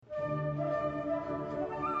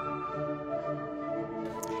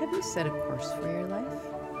Have you set a course for your life?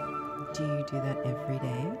 Do you do that every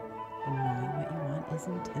day? Knowing what you want is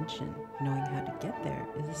intention. Knowing how to get there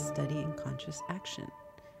is a study in conscious action.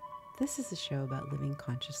 This is a show about living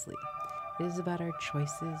consciously. It is about our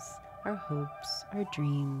choices, our hopes, our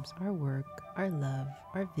dreams, our work, our love,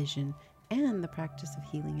 our vision, and the practice of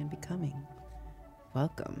healing and becoming.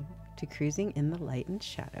 Welcome to Cruising in the Light and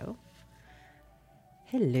Shadow.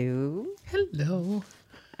 Hello. Hello.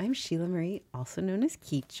 I'm Sheila Marie, also known as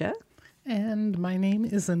Keisha. And my name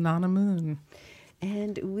is Anana Moon.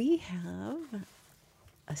 And we have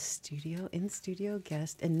a in-studio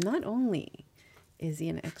guest. And not only is he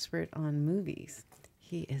an expert on movies,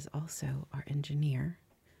 he is also our engineer,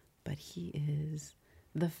 but he is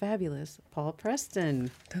the fabulous Paul Preston.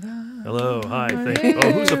 Ta-da. Hello, hi, thank you.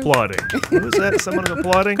 Oh, who's applauding? Who's that? Someone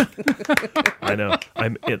applauding? I know.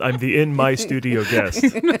 I'm the in my studio guest.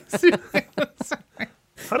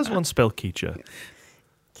 How does one spell Keisha?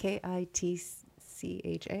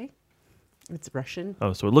 Kitcha. It's Russian.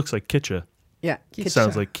 Oh, so it looks like Kitcha. Yeah. It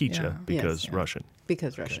sounds like Keisha Yeah. because Yes. Russian.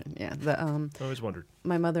 Because Russian, yeah. I always wondered.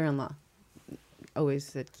 My mother-in-law always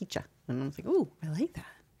said Kitcha. And I was like, ooh, I like that.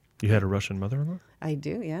 You had a Russian mother-in-law? I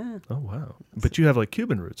do, yeah. Oh, wow. But you have like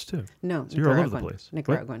Cuban roots too. No, So you're all over the Nicaraguan. place. What?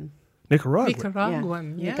 Nicaraguan. Nicaragua.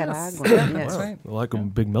 Nicaraguan. Yeah. Yes. Nicaraguan, Yeah, yes. That's Wow. right. Like a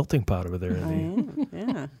big melting pot over there. I am,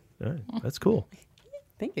 yeah. All right. That's cool.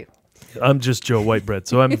 Thank you. I'm just Joe Whitebread,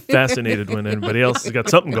 so I'm fascinated when anybody else has got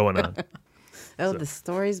something going on. Oh, So- the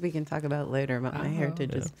stories we can talk about later about my Oh.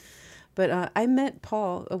 heritages. But I met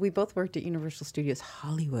Paul. We both worked at Universal Studios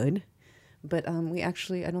Hollywood. But we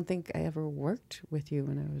actually, I don't think I ever worked with you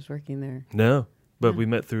when I was working there. No, but Yeah. we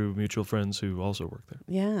met through mutual friends who also work there.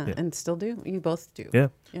 Yeah, Yeah. and still do. You both do. Yeah.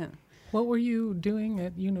 Yeah. What were you doing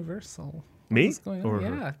at Universal? What Me? was going Or on?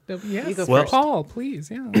 her? Yeah. Yes. You go Well- first. Paul,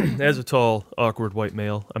 please. Yeah. As a tall, awkward white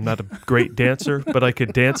male, I'm not a great dancer, but I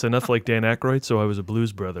could dance enough like Dan Aykroyd, so I was a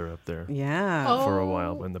blues brother up there Yeah. Oh. for a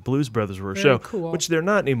while when the Blues Brothers were a Very show, cool. which they're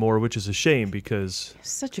not anymore, which is a shame because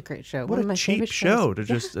Such a great show. what One of a my cheap favorite show shows. to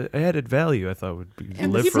just added value. I thought would be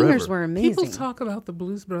And live the singers forever. were amazing. People talk about the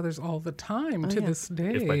Blues Brothers all the time to yeah. this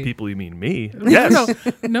day. If by people you mean me, No, yes.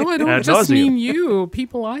 no, I don't Ad just nauseam. mean you.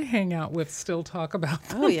 People I hang out with still talk about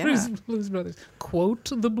the Oh, yeah. Blues Brothers.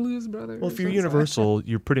 Quote the Blues Brothers. Well, if you're That's Universal,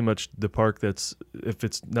 you're pretty much the park that's, if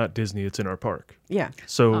it's not Disney, it's in our park. Yeah.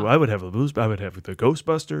 So I would have the Blues, I would have the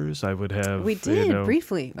Ghostbusters, I would have, We did you know,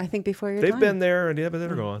 briefly, I think, before your they've time. been there, and yeah, but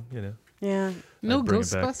they're gone, you know. Yeah. No I'd bring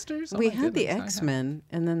it back. Ghostbusters? Oh We my had the goodness, I have- X-Men,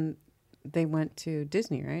 and then they went to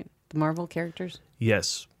Disney, right? The Marvel characters.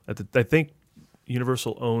 Yes. I think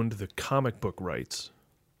Universal owned the comic book rights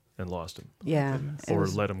and lost them, Yeah. goodness. It or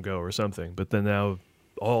was- let them go or something. But then now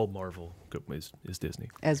all Marvel is Disney.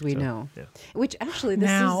 as we So, know. yeah. Which actually, this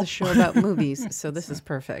Now. is a show about movies, so this is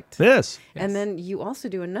perfect. Yes. And Yes. then you also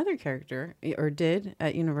do another character, or did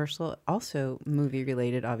at Universal, also movie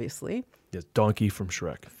related, obviously. Yes, Donkey from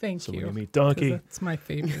Shrek. Thank So you. when you meet 'Cause Donkey, That's my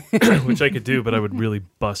favorite. which I could do, but I would really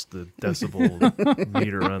bust the decibel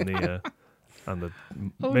meter on the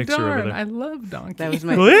Oh, mixer over darn. there. I love Donkey. That was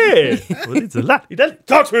my. Hey, well, it's a lot. He doesn't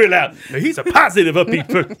talk very loud. Now, he's a positive, upbeat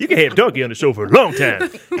person. You can have Donkey on the show for a long time.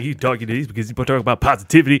 You Donkey these because he's talking about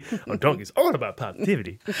positivity. Oh, Donkey's all about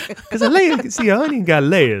positivity. Because a layer, see, a onion got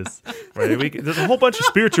layers. Right? There's a whole bunch of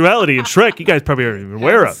spirituality in Shrek. You guys probably aren't even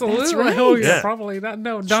aware of. Absolutely. That's right. Oh, yeah. Yeah. Probably not.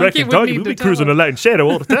 No, Shrek Donkey and would Donkey, need we'll to be tell cruising the us. light and shadow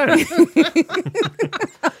all the time.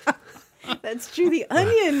 That's true. The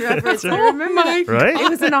onion reference. I Oh, remember my that. Right? It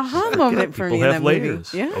was an aha moment for People me in have that movie.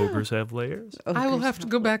 layers. Yeah. Ogres have layers. I will have to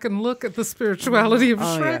go back and look at the spirituality of Oh,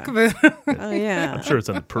 Shrek yeah. then. Oh yeah. I'm sure it's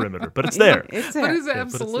on the perimeter, but it's there. It's But there. it's but it's there.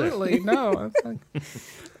 absolutely no. It's like-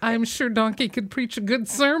 I'm sure Donkey could preach a good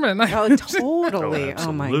sermon. Oh, totally. Oh,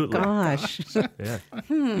 Oh, my absolutely. gosh. Yeah.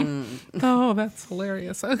 Oh, that's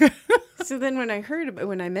hilarious. Okay. So then when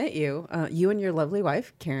I met you, you and your lovely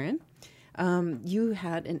wife, Karen, you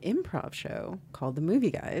had an improv show called The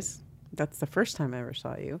Movie Guys. That's the first time I ever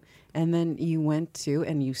saw you. And then you went to,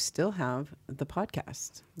 and you still have the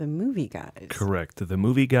podcast, The Movie Guys. Correct.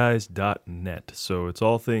 TheMovieGuys.net. So it's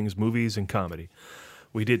all things movies and comedy.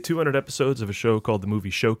 We did 200 episodes of a show called The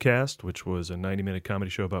Movie Showcast, which was a 90-minute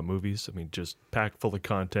comedy show about movies. I mean, just packed full of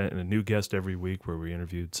content and a new guest every week where we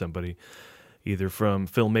interviewed somebody either from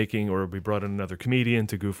filmmaking or we brought in another comedian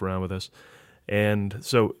to goof around with us. And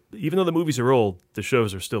so even though the movies are old, the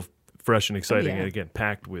shows are still fresh and exciting, yeah. and again,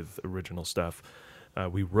 packed with original stuff.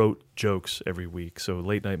 We wrote jokes every week, so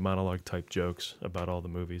late night monologue type jokes about all the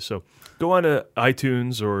movies. So go on to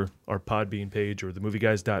iTunes or our Podbean page or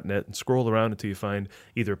themovieguys.net and scroll around until you find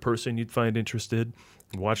either a person you'd find interested,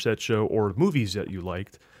 watch that show, or movies that you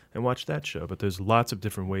liked and watch that show. But there's lots of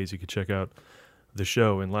different ways you could check out the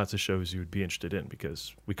show and lots of shows you would be interested in,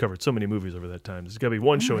 because we covered so many movies over that time. There's got to be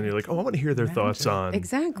one show and you're like, oh, I want to hear their thoughts on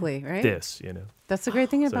Exactly, right? this, you know. That's the great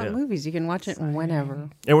thing So, about yeah. movies. You can watch it whenever.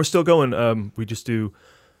 And we're still going. We just do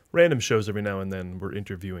random shows every now and then. We're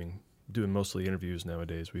doing mostly interviews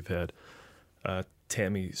nowadays. We've had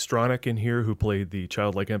Tammy Stronach in here, who played the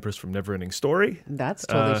childlike empress from Neverending Story. That's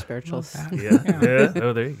totally spiritual. Yeah.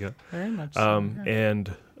 Oh, there you go. Very much so. Yeah.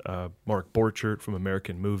 And Mark Borchert from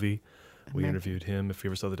American Movie. We interviewed him. If you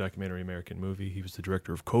ever saw the documentary American Movie, he was the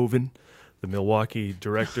director of Coven, the Milwaukee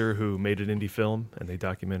director who made an indie film, and they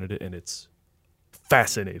documented it, and it's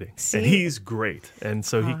fascinating. See? And he's great. And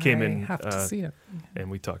so he came in, I have to see it. and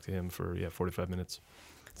we talked to him for 45 minutes.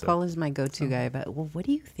 So, Paul is my go-to guy about, well, what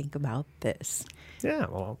do you think about this? yeah,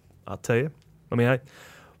 well, I'll tell you. I mean,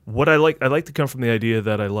 I like to come from the idea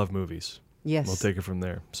that I love movies. Yes. We'll take it from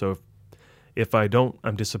there. So if I don't,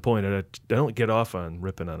 I'm disappointed. I don't get off on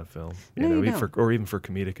ripping on a film, No, you even don't. or even for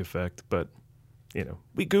comedic effect. But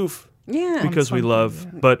we goof Yeah. because we fun, love.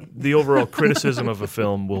 yeah. But the overall criticism of a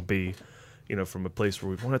film will be, from a place where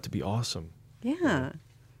we want it to be awesome. Yeah.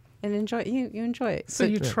 And enjoy you enjoy it. So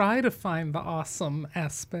you try to find the awesome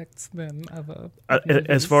aspects then of a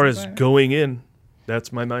As far as going in,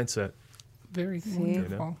 that's my mindset. very See?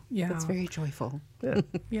 wonderful. Yeah. That's very joyful. Yeah.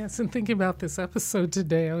 Yes, and thinking about this episode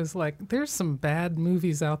today, I was like, there's some bad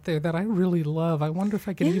movies out there that I really love. I wonder if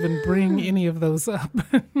I can even bring any of those up.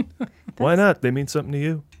 Why not? They mean something to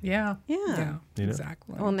you. Yeah. Yeah. Yeah. You know?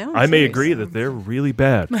 Exactly. Well, now I'm I may serious. agree that they're really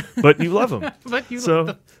bad, but you love them. but you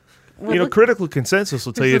So, Well, look- critical consensus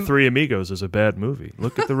will tell you There's an- Three Amigos is a bad movie.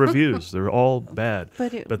 Look at the reviews. They're all bad.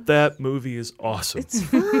 But That movie is awesome. it's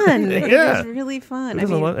fun. Yeah. It is really fun. Who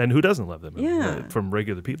doesn't love- and who doesnesn't love that movie? Yeah. From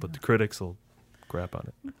regular people. The critics will crap on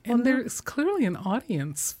it. and there's clearly an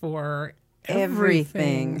audience for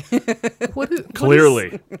everything. What is,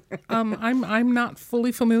 Clearly. I'm not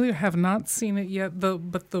fully familiar. Have not seen it yet.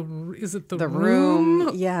 Is it the The room?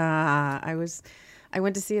 Room. Yeah. I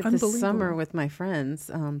went to see it this Unbelievable. summer with my friends.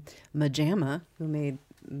 Majama, who made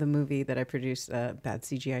the movie that I produced, Bad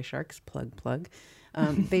CGI Sharks, plug.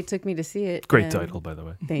 They took me to see it. Great and- title, by the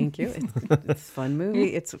way. Thank you. It's a fun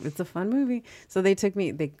movie. It's a fun movie. So they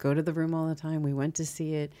go to the room all the time. We went to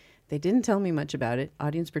see it. They didn't tell me much about it.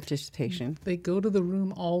 Audience participation. They go to the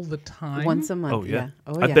room all the time. Once a month. Oh, yeah.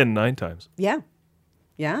 Oh, I've yeah. been 9 times. Yeah.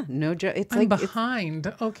 Yeah. No joke. It's I'm like, it's, behind.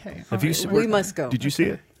 Okay. Have all you right. seen- we must go. Did you see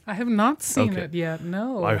it? I have not seen Okay. it yet.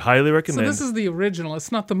 No. I highly so recommend. this is the original. It's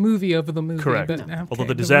not the movie of the movie. Correct. But, No. okay, Although The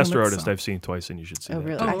room Disaster Artist itself. I've seen twice, and you should see Oh, that.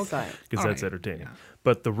 really? Oh, I okay. saw it. Because All that's right. entertaining. Yeah.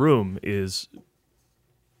 But The Room is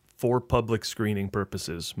for public screening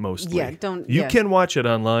purposes mostly. Yeah, don't- You yeah. can watch it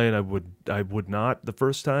online. I would not the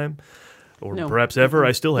first time, or No. perhaps ever.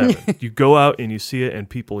 I still haven't. You go out and you see it, and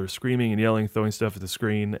people are screaming and yelling, throwing stuff at the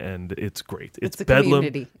screen, and it's great. It's a bedlam.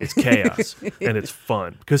 community. It's chaos, and it's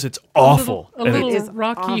fun because it's awful. A And little It is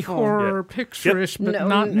Rocky awful. Horror Picture-ish, but No,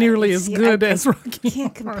 not no, nearly as see, good I as Rocky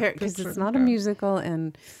Can't Horror compare because Picture. it's not a Yeah. musical,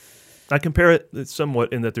 and I compare it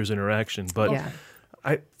somewhat in that there's interaction, but yeah.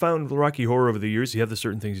 I found Rocky Horror over the years. You have the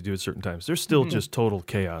certain things you do at certain times. There's still Mm-hmm. just total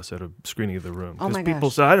chaos at a screening of The Room Oh my people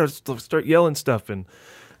gosh. say, "I don't start yelling stuff and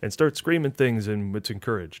start screaming things," and it's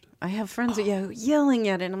encouraged. I have friends yelling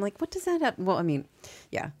at it, and I'm like, "What does that have?" Well, I mean,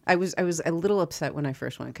 yeah, I was a little upset when I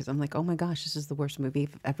first went because I'm like, "Oh my gosh, this is the worst movie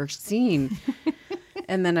I've ever seen."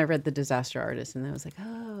 And then I read The Disaster Artist, and I was like,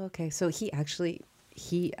 "Oh, okay." So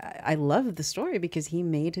I love the story because he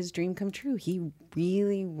made his dream come true. He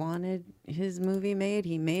really wanted his movie made.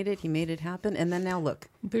 He made it happen, and then now look.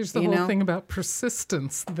 There's the You whole know? thing about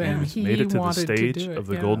persistence. Then And he made it to the wanted stage to do it. of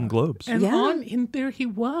the yeah. Golden Globes. And Yeah. in there he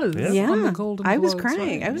was Yeah. on the Golden I was Globes,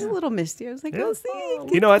 crying. right? I was a Yeah. little misty. I was like, Yeah. "Oh,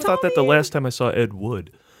 see." You know, I thought that the Tommy. last time I saw Ed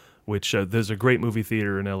Wood, which there's a great movie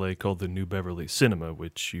theater in LA called the New Beverly Cinema,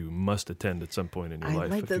 which you must attend at some point in your I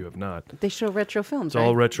life like if the- you have not. They show retro films, It's right?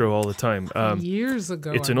 all retro all the time. Years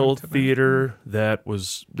ago. It's I an went old to that. theater that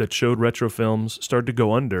showed retro films, started to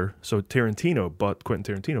go under. So Quentin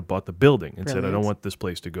Tarantino bought the building and said, "I don't Brilliant. want this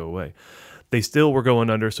place to go away." They still were going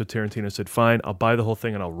under, so Tarantino said, "Fine, I'll buy the whole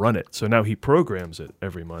thing and I'll run it." So now he programs it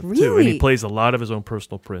every month too, and he Really? plays a lot of his own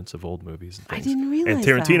personal prints of old movies and I things. didn't And realize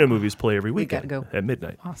Tarantino that. movies play every We gotta weekend go. at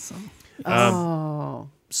midnight. Awesome. Oh,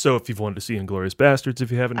 So if you've wanted to see Inglourious Bastards,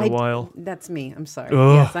 if you haven't in a while, that's me. I'm sorry.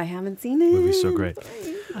 Ugh. Yes, I haven't seen it. movie's so great.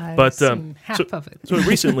 I've But, seen half of it. So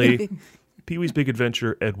recently, Pee-wee's Big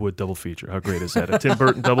Adventure, Ed Wood double feature. How great is that? A Tim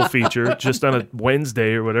Burton double feature just on a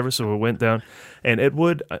Wednesday or whatever. So it went down. And Ed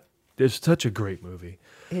Wood, it's such a great movie,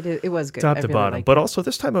 It was good. top I to really bottom. liked But it. also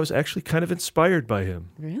this time I was actually kind of inspired by him.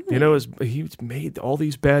 Really? You know, he's made all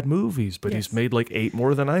these bad movies, but Yes. he's made like 8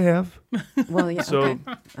 more than I have. Well, yeah. So, Okay.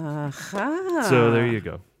 Uh-huh. so there you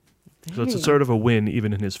go. So it's a Dang. sort of a win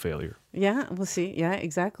even in his failure. Yeah, we'll see. Yeah,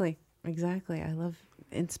 exactly. Exactly. I love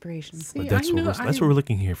inspiration. See, But that's I what know, that's what we're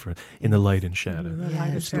looking here for in the light and shadow. The Yeah,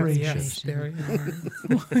 light and shadow, yes, inspiration. there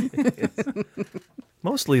you are.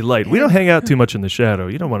 Mostly light. We don't hang out too much in the shadow.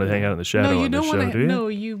 You don't want to hang out in the shadow No, you on the don't show, want do to. you? No,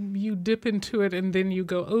 you dip into it and then you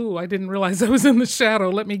go, "Oh, I didn't realize I was in the shadow.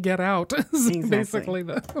 Let me get out." Is Exactly. basically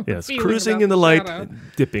the Yes, feeling cruising about in the light, shadow. and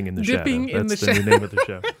dipping in the Dipping shadow. in That's the the new name of the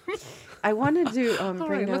show. I wanted to All bring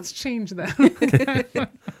right, up. let's change that.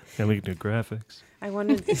 And we can do graphics. I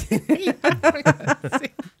wanted It's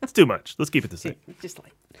too much. Let's keep it the same. just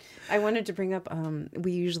like. I wanted to bring up.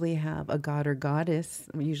 We usually have a god or goddess.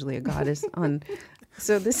 Usually a goddess on.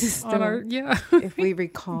 So this is On still, our, yeah. if we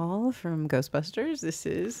recall from Ghostbusters, this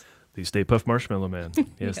is The Stay Puft Marshmallow Man. Yes,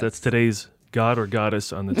 Yes. that's today's god or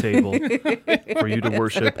goddess on the table for you to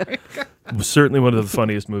worship. Certainly one of the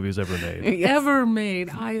funniest movies ever made. Ever made.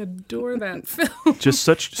 I adore that film. Just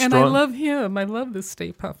such And strong. I love him. I love the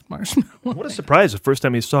Stay Puft Marshmallow. What a surprise! The first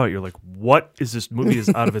time you saw it, you're like, "What is this movie? Is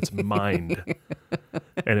out of its mind."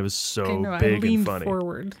 And it was so I know, I big and leaned funny.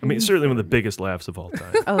 forward. I mean, it's certainly one of the biggest laughs of all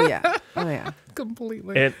time. oh yeah, oh yeah.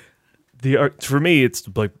 Completely. And the art for me, it's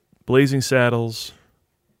like Blazing Saddles,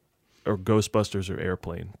 or Ghostbusters, or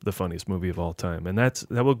Airplane, the funniest movie of all time. And that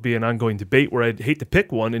will be an ongoing debate where I'd hate to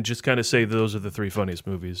pick one and just kind of say those are the 3 funniest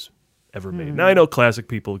movies ever made. Now I know classic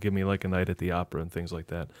people give me like A Night at the Opera and things like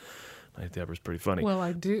that. Night at the Opera is pretty funny. Well,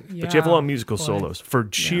 I do. Yeah, But you have a lot of musical boy. solos. For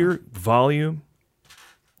sheer volume,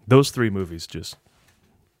 those 3 movies just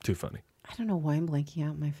too funny. I don't know why I'm blanking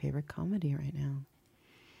out my favorite comedy right now.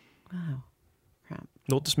 Wow, crap.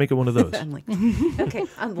 We'll just make it one of those. I'm like, okay,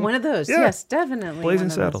 one of those. Yeah. Yes, definitely. Blazing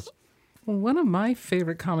one of those. Saddles. Well, one of my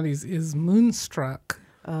favorite comedies is Moonstruck.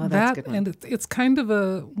 Oh, that's a good one. And it's kind of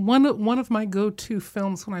one of my go-to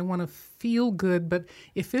films when I want to feel good. But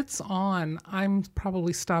if it's on, I'm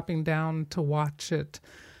probably stopping down to watch it.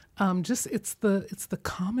 It's the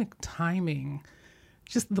comic timing,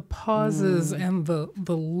 just the pauses and the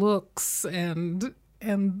looks and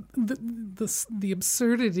the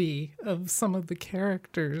absurdity of some of the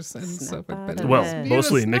characters and so forth. But Well, it's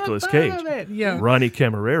mostly snap Nicolas out Cage. of it. Yeah. Ronnie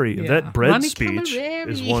Camerari. Yeah. That bread Ronnie speech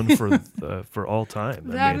is Camerari. one for all time.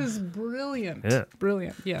 That is brilliant. Yeah.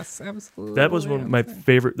 Brilliant. Yes, absolutely. That was one of my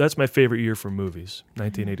favorite. That's my favorite year for movies.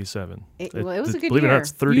 1987. It was a good believe it or year. not,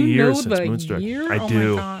 it's 30 You years know since the Moonstruck. year? I Oh my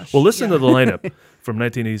do. gosh. Well, listen Yeah. to the lineup from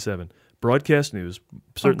 1987. Broadcast News,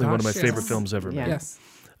 certainly one of my gosh, favorite yes. films ever Yeah. made. Yes.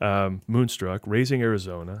 Moonstruck, Raising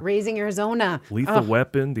Arizona, Raising Arizona. Lethal Oh,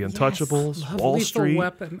 Weapon, The Untouchables, Love Wall Lethal Street,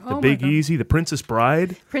 Weapon. The Oh my Big God. Easy, The Princess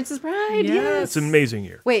Bride. Princess Bride. Yes. Yes. It's an amazing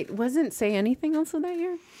year. Wait, wasn't Say Anything also that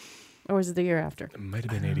year? Or was it the year after? It might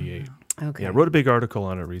have been 88. Okay. Yeah, I wrote a big article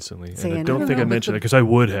on it recently, Say and I don't Anything? think I No, but mentioned the- it because I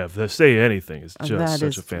would have. The Say Anything is just That such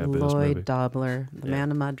is a fabulous Lloyd movie. Dobler, the Yeah.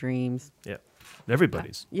 man of my dreams. Yeah,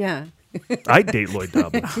 everybody's. Yeah. I'd date Lloyd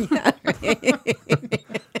Dobler.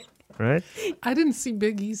 Right? I didn't see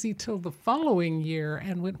Big Easy till the following year,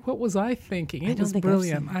 and what was I thinking? It don't was think I've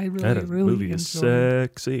brilliant. seen I That really movie is enjoyed it.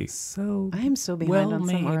 sexy. So I am so behind well on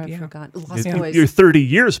some, or made, I yeah. forgot. Lost You're, Boys. you're 30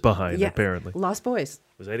 years behind, Yeah. apparently. Lost Boys.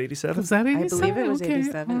 Was that 87? Was that 87? believe it was Okay,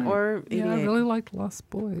 87 all right. or Yeah, I 88. really liked Lost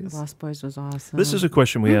Boys. Lost Boys was awesome. This is a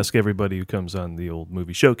question we ask everybody who comes on the old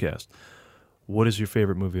movie showcast. What is your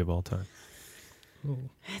favorite movie of all time?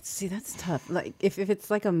 See, that's tough. Like if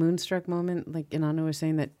it's like a Moonstruck moment, like Inanna was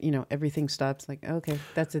saying that, everything stops, like, okay,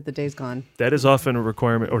 that's it, the day's gone. That is often a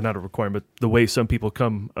requirement, or not a requirement, but the way some people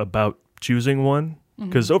come about choosing one.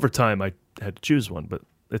 Because over time I had to choose one, but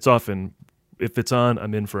it's often, if it's on,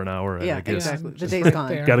 I'm in for an hour. And Yeah, I guess exactly. The just day's right gone.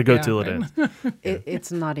 there. Gotta go Yeah, till it right. ends.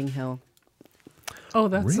 It's Notting Hill. Oh,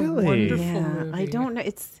 that's Really? a wonderful Yeah, movie. I don't know.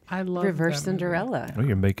 It's I love Reverse that movie. Cinderella. Well,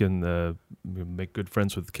 you're making you make good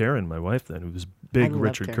friends with Karen, my wife, then, who was a big love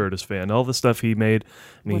Richard Karen. Curtis fan. All the stuff he made.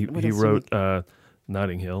 I mean, What he else did he wrote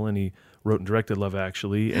Notting Hill, and he wrote and directed Love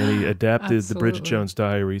Actually, and he adapted the Bridget Absolutely. Jones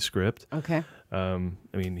Diary script. Okay. I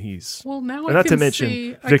mean, he's Well, now and I not can to mention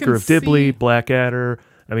see, I Vicar can of Dibley, see- Blackadder.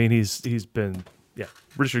 I mean, he's been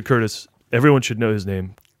Richard Curtis. Everyone should know his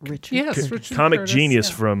name. Richard. Yes, Richard Comic Curtis, genius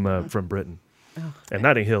yeah. from Britain. Oh, And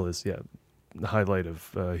Notting Hill is the highlight of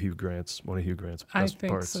one of Hugh Grant's I best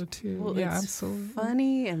think parts. so too. Well, yeah, it's absolutely.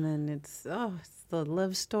 funny, and then it's the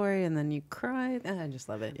love story, and then you cry. I just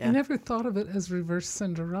love it. Yeah. I never thought of it as Reverse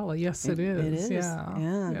Cinderella. Yes, it is. It is, Yeah.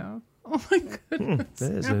 yeah. Oh my goodness.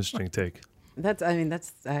 That is an interesting take. That's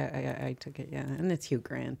I took it. Yeah, and it's Hugh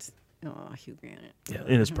Grant. Oh, Hugh Grant. Yeah,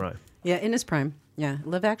 in his prime. Yeah, in his prime. Yeah,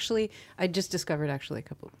 Love Actually. I just discovered a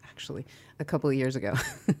couple of years ago.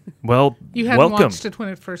 Well, You hadn't welcome. watched it when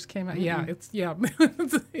it first came out. Yeah, it's Yeah,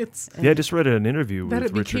 I just read an interview that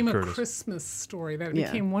with it became Richard a Curtis. Christmas story. That it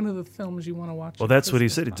Yeah. became one of the films you want to watch. Well, at that's what he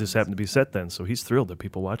Christmas said. It just time. happened to be set then, so he's thrilled that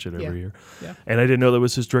people watch it every Yeah. year. Yeah. And I didn't know that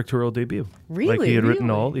was his directorial debut. Really? Like he had written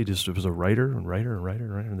Really? all. He just was a writer,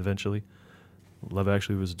 and eventually, Love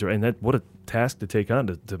Actually was. And that what a task to take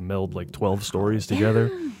on to meld like 12 stories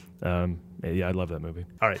together. Yeah, I love that movie.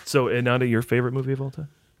 All right, so and now to your favorite movie of all time.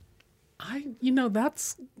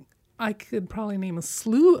 I could probably name a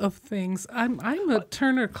slew of things. I'm a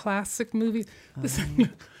Turner Classic movie.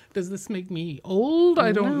 Does this make me old?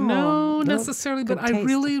 I don't know No. necessarily, but Good I taste.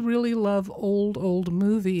 really love old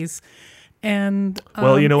movies. And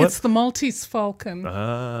Well, you know what? it's The Maltese Falcon.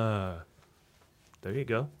 Ah, there you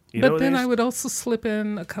go. You But know, then there's- I would also slip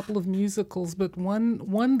in a couple of musicals. But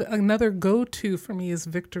another go-to for me is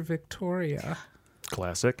Victor Victoria.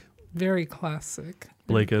 classic. Very classic.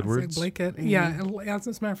 Blake Very classic. Edwards. Yeah, as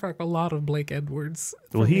a matter of fact, a lot of Blake Edwards.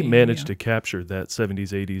 Well, for he me, managed yeah. to capture that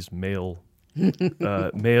 70s, 80s male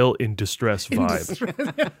in distress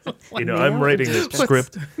vibe. You know, I'm writing a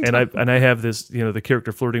script, and I have this, the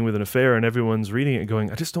character flirting with an affair, and everyone's reading it and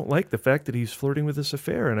going, I just don't like the fact that he's flirting with this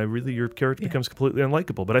affair, and your character becomes completely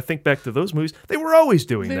unlikable. But I think back to those movies, they were always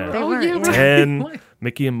doing They that. were, They oh, were, yeah, yeah. right. And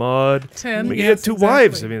Mickey and Maude. 10. He yes, had two exactly.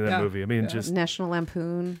 wives. I mean, in that Yeah. movie. I mean, Yeah. just National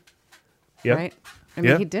Lampoon, yeah. right? I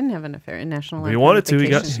mean, Yeah. he didn't have an affair in National If Lampoon. he wanted to. He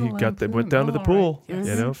Vacation. went down to the All pool, right,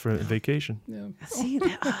 yes. for vacation. Yeah.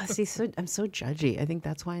 I'm so judgy. I think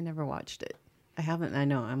that's why I never watched it. I haven't. I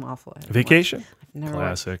know I'm awful. I haven't Vacation, Classic.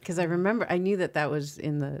 classic. Because I remember, I knew that was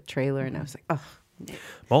in the trailer, and I was like, oh,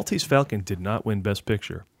 Maltese Falcon did not win Best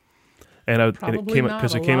Picture. And it Probably came out not.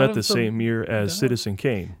 because A it came lot out of the them same year as don't. Citizen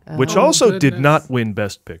Kane, which Oh, also did goodness. not win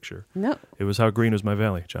Best Picture. no, It was How Green Was My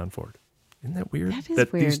Valley, John Ford. Isn't that weird? that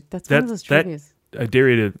is weird. That's one of those that trivias. I dare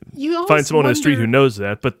you to You always find someone on the street who wonder- knows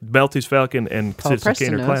that. But Maltese Falcon and Paul Citizen Kane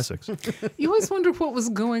Preston are knows. classics. You always wonder what was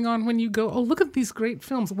going on when you go, oh, look at these great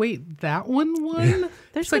films. Wait, that one won?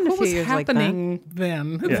 There's It's like, been a what few was years like that. happening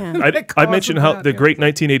then? Yeah. That I caused mentioned how that, the yeah. great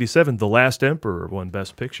 1987, The Last Emperor, won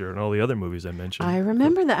Best Picture, and all the other movies I mentioned. I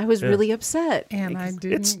remember that. I was Yeah. really upset. And I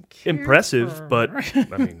didn't It's care impressive, for- but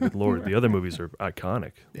I mean, good lord, the other movies are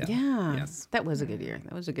iconic. Yeah, Yes. that was a good year.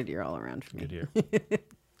 That was a good year all around for me. Good year.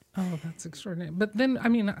 Oh, that's extraordinary. But then, I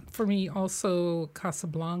mean, for me, also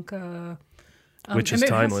Casablanca. Which and is it has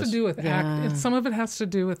timeless. to do with Yeah. some of it has to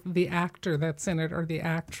do with the actor that's in it or the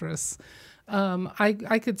actress.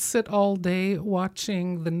 I could sit all day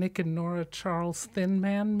watching the Nick and Nora Charles Thin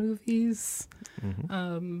Man movies.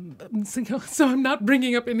 So I'm not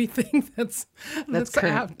bringing up anything that's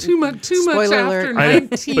current. too much Spoiler after alert. I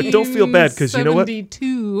know, but don't feel bad, 'cause you know what?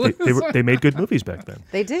 1972. They made good movies back then.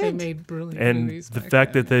 They They did. made brilliant And movies. the back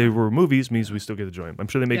fact then. that they were movies means we still get to enjoy them. I'm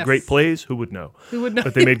sure they made Yes. great plays. Who would know? Who would know?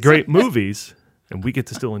 But they made great movies, and we get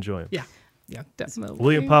to still enjoy them. Yeah, definitely.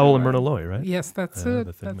 William Powell and Myrna Loy, right? Yes, that's The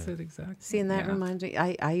it. Thin That's Man. it, exactly. See, and that Yeah. reminds me.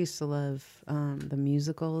 I used to love the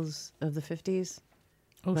musicals of the 50s.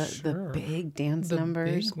 Oh, the sure. big dance The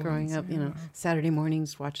numbers big growing ones, up. You know, yeah. Saturday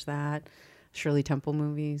mornings watch that. Shirley Temple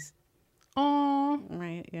movies. Oh,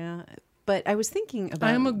 Right. Yeah. But I was thinking about.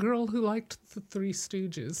 I am a girl who liked the Three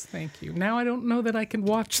Stooges. Thank you. Now I don't know that I can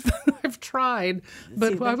watch them. I've tried,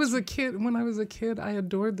 but See, when I was a kid, I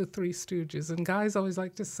adored the Three Stooges, and guys always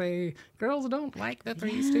like to say girls don't like the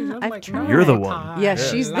Three Stooges. I'm I've like, tried. no, You're the one. Yeah, I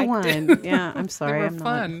she's the liked it. one. Yeah, I'm They sorry. were I'm not.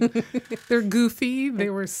 fun. They're goofy.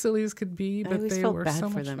 They were silly as could be, but always they felt were bad so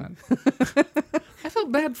for much them. fun. I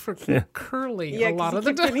felt bad for Curly Yeah, a 'cause lot he of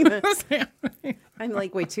the kept getting time. I'm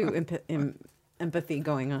like way too empathy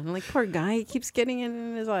going on. I'm like, poor guy, he keeps getting it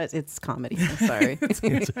in his eyes. It's comedy. I'm sorry. I'm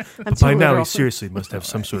too By now, he literal. seriously must have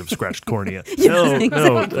some sort of scratched cornea. Yes,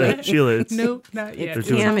 no, Sheila, it's, No, not yet. they're It's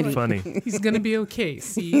doing comedy. funny. He's gonna be okay.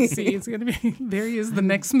 See, it's gonna be. There he is. The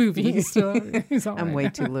next movie. He's still. He's all I'm right. way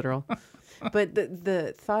too literal. But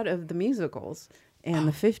the thought of the musicals and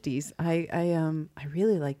the 50s, I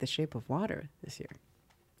really like The Shape of Water this year.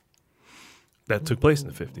 That took place in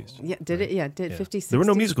the 50s. Yeah, did it? Yeah, did Yeah. 50s. There were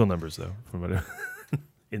no 60s? musical numbers, though, from what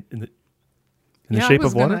in the Yeah, I Shape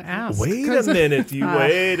was of Water. gonna ask, Wait a 'cause- minute. You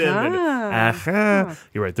wait a minute. Uh-huh. Aha.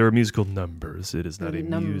 You're right. There are musical numbers. It is not a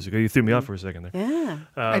musical. You threw me off for a second there. Yeah,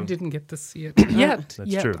 I didn't get to see it yet. That's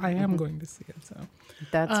yet true. I am going to see it. So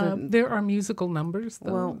that's there are musical numbers,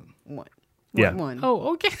 though. well, what? Yeah. One.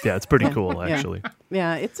 Oh, okay. Yeah, it's pretty cool, Yeah. actually,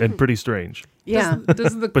 Yeah, it's and pretty strange. yeah.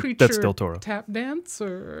 Does the But creature that's Del Toro. tap dance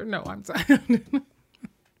or no? I'm sorry.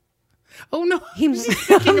 Oh no, He, I'm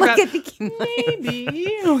thinking like, about I think he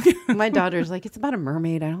maybe. Okay. My daughter's like, it's about a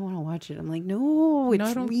mermaid. I don't want to watch it. I'm like, no, it's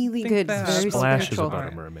I don't really think good. that. It's very Splash is spiritual.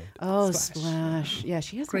 about a mermaid. Oh, Splash. Splash. Yeah,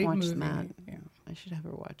 she hasn't Great watched movie. that. Yeah. I should have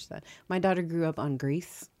her watch that. My daughter grew up on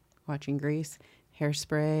Grease, watching Grease,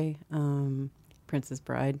 Hairspray, Princess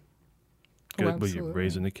Bride. Good. Oh, Well, you're absolutely.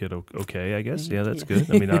 raising the kid okay, I guess. Thank Yeah, that's you.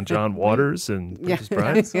 good. I mean, on John Waters and Yeah. Princess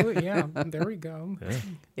Bride. Absolutely, yeah. There we go. Yeah.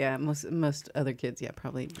 Yeah, most other kids, yeah,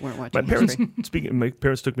 probably weren't My watching parents, Hairspray. my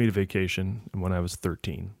parents took me to vacation when I was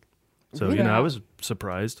 13. So, Really? you know, I Yeah. was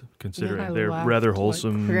surprised considering I they're laughed rather like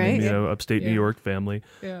wholesome, Right? you know, upstate New Yeah. York family.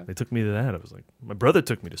 Yeah. They took me to that. I was like, my brother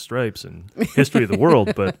took me to Stripes and History of the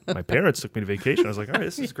World, but my parents took me to vacation. I was like, all right,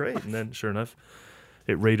 this is great. And then, sure enough,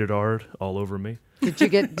 it rated R all over me. Did you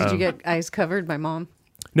get eyes covered by mom?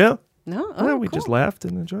 No, No? Oh, no, we cool. just laughed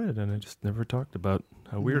and enjoyed it. And I just never talked about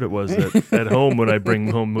how weird it was that at home when I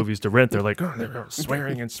bring home movies to rent, they're like, oh, they're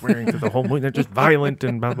swearing and swearing through the whole movie. They're just violent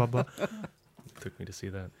and blah, blah, blah. Took me to see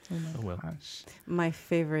that. Oh my Oh, well. gosh. My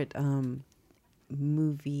favorite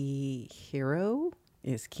movie hero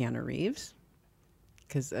is Keanu Reeves.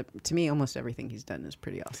 Because to me, almost everything he's done is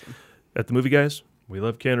pretty awesome. At the Movie Guys, we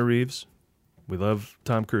love Keanu Reeves. We love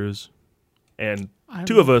Tom Cruise. And I have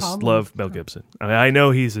two no of us problem love with Mel that. Gibson. I mean, I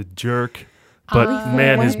know he's a jerk, but I-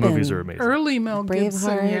 man, his Weapon. movies are amazing. Early Mel Gibson,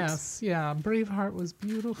 Braveheart. yes. Yeah, Braveheart was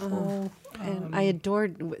beautiful. And I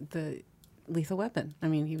adored the Lethal Weapon. I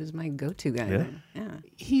mean, he was my go-to guy. Yeah. then. Yeah.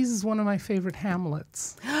 He's one of my favorite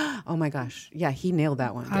Hamlets. Oh my gosh. Yeah, he nailed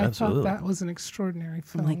that one. I Absolutely. thought that was an extraordinary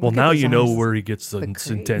film. like, Well, Look at now his you know eyes. where he gets the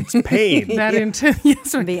craze. intense pain. that intense,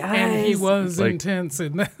 yes, right. The and he eyes. was Like- intense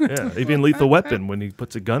in that. Yeah, even Lethal Weapon when he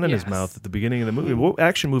puts a gun in his Yes. mouth at the beginning of the movie. What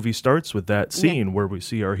action movie starts with that scene where we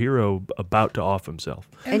see our hero about to off himself?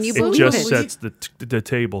 And you It believe just it. sets the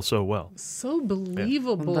table so well. So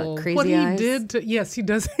believable. What, crazy what he eyes? did to, yes, he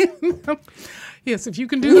does. Yes, if you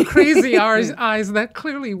can do the crazy eyes, that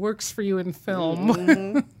clearly works for you in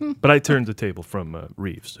film. But I turned the table from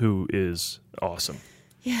Reeves, who is awesome.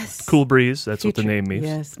 Yes. Cool Breeze, that's what the Future- name means.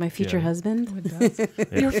 Yes, my future Yeah. husband. It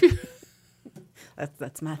does. Your fu-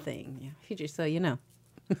 That's my thing. Yeah, future. So you know,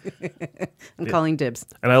 I'm calling dibs.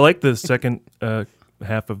 And I like the second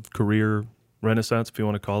half of career renaissance, if you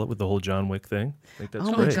want to call it, with the whole John Wick thing. I think that's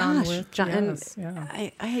Oh my great. John gosh, Wick, John. yes, yeah.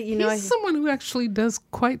 I He's someone who actually does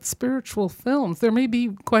quite spiritual films. There may be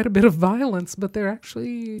quite a bit of violence, but they're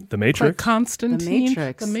actually The Matrix? quite Constantine.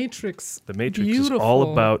 Matrix. The Matrix. The Matrix Beautiful. is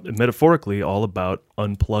all about, metaphorically, all about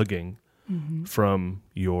unplugging Mm-hmm. from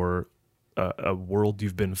your a world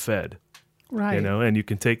you've been fed. Right. You know, and you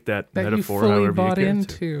can take that, that you metaphor fully however bought you care to.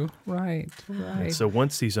 into. Right. Right. And so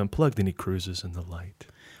once he's unplugged, then he cruises in the light.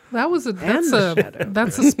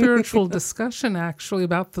 That's a spiritual discussion actually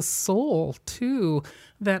about the soul too.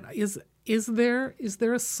 That is there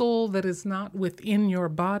a soul that is not within your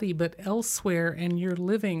body but elsewhere, and you're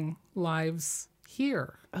living lives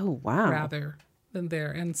here Oh wow. rather than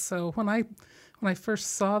there. And so when I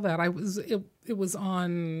first saw that, it was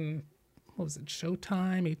on, what was it,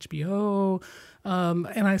 Showtime, HBO,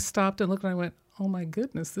 and I stopped and looked and I went, oh my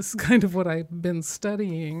goodness, this is kind of what I've been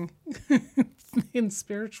studying in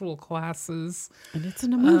spiritual classes. And it's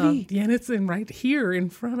in a movie. Yeah, and it's right here in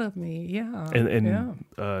front of me. Yeah.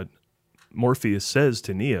 And Morpheus says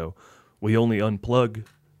to Neo, we only unplug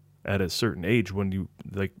at a certain age when you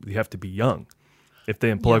have to be young. If they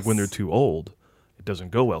unplug when they're Yes. too old, it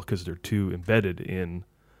doesn't go well because they're too embedded in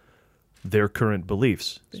their current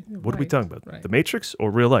beliefs. What are we Right, talking about? right. The Matrix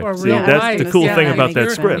or real life? Or See, real that's life, the cool yeah, thing I about mean, that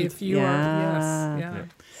you're- script. If you are, Yeah. yes, yeah.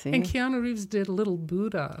 See? And Keanu Reeves did Little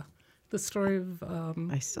Buddha, the story of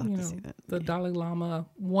I still have to see that. the Dalai Lama,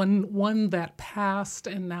 one that passed,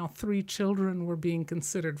 and now 3 children were being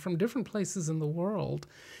considered from different places in the world,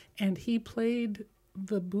 and he played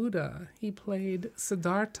the Buddha. He played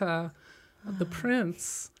Siddhartha, the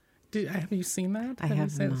prince. Have you seen that? I you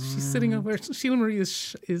have seen it? She's sitting over. Sheila Marie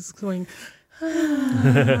is going.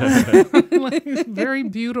 Like, very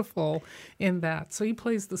beautiful in that. So he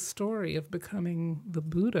plays the story of becoming the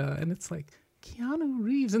Buddha, and it's like Keanu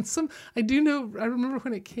Reeves. And I remember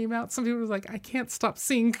when it came out, some people were like, I can't stop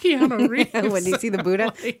seeing Keanu Reeves. When you see the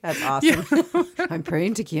Buddha, Like, that's awesome. I'm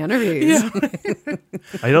praying to Keanu Reeves.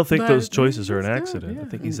 I don't think But those choices are an he's good, accident. I yeah.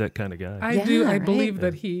 think he's that kind of guy. I Yeah, do. I right? believe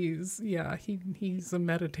that he's a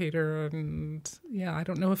meditator, and I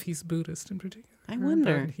don't know if he's Buddhist in particular. I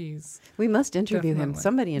wonder. but he's We must interview him. definitely-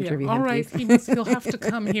 Somebody yeah. interview All him, right, please. he'll have to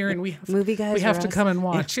come here, and we have Movie guys. we have or to us? come and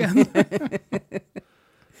watch. Yeah.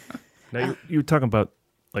 Now you were talking about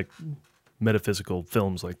like metaphysical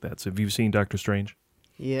films like that. So have you seen Doctor Strange?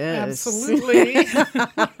 Yes. Absolutely.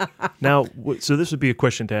 Now, so this would be a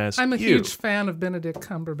question to ask I'm a you. huge fan of Benedict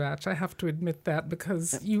Cumberbatch. I have to admit that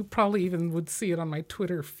because you probably even would see it on my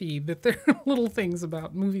Twitter feed that there are little things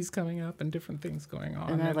about movies coming up and different things going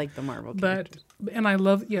on. And I like the Marvel But characters. and I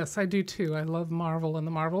love, yes, I do too. I love Marvel and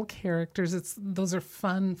the Marvel characters. Those are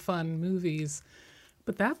fun movies.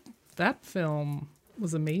 But that film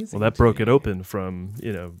was amazing. Well, that to broke me. it open from,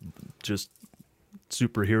 just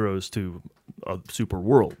superheroes to super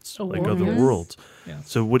worlds, Oh, like other yes. worlds. Yes.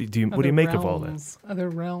 So what do you Other make of all that? realms, Other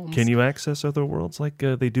realms. Can you access other worlds like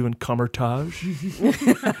they do in Commertage?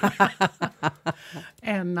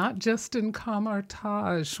 And not just in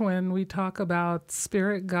Commertage, when we talk about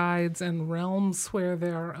spirit guides and realms where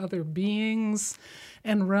there are other beings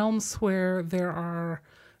and realms where there are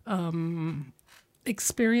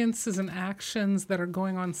experiences and actions that are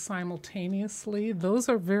going on simultaneously, those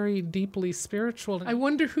are very deeply spiritual. I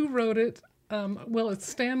wonder who wrote it. Well, it's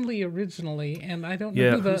Stan Lee originally, and I don't know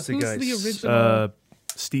Yeah, who's the original.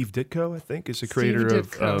 Steve Ditko, I think, is the Steve creator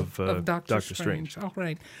Ditko of Doctor Strange. All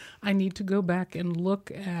right. I need to go back and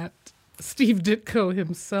look at Steve Ditko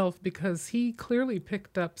himself because he clearly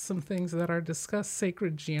picked up some things that are discussed,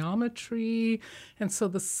 sacred geometry, and so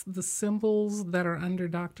the symbols that are under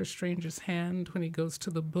Doctor Strange's hand when he goes to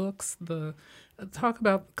the books, the talk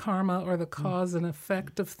about karma or the cause and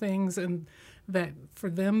effect of things, and that for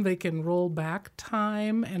them they can roll back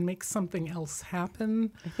time and make something else happen.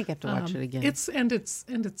 I think I have to watch it again. It's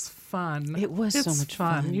fun. It was so It's much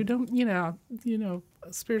fun. You don't,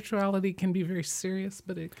 spirituality can be very serious,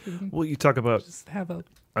 but it can Well, you talk about just have a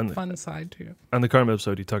on the, fun side to it. on the Karma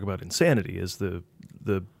episode, you talk about insanity as the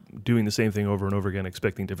doing the same thing over and over again,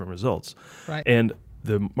 expecting different results. Right. And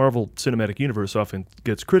the Marvel Cinematic Universe often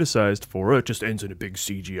gets criticized for it just ends in a big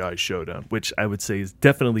CGI showdown, which I would say is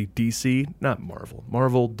definitely DC, not Marvel.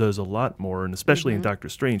 Marvel does a lot more, and especially in Doctor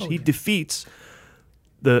Strange, he defeats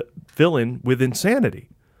the villain with insanity.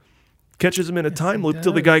 Catches him in a time he loop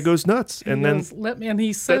till the guy does. goes nuts, and then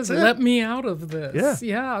he says, that's it. "Let me out of this."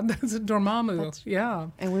 Yeah. That's a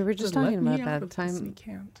Dormammu. And we were just Let talking me about out that of this. He time.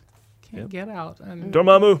 can't Yep. get out. And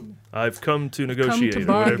Dormammu, I've come to come negotiate. to or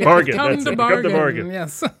whatever. bargain. Bargain. That's it. Come to bargain.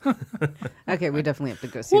 Yes. Okay, we definitely have to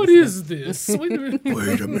go see What this is this? Wait a minute.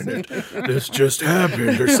 Wait a minute, this just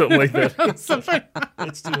happened, or something like that.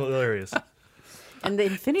 It's too hilarious. again. And the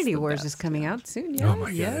Infinity Wars is coming out soon, yeah? Oh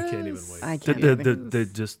my god, I can't even Yes. wait. I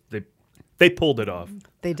can't They pulled it off.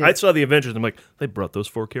 They did. I saw the Avengers. And I'm like, they brought those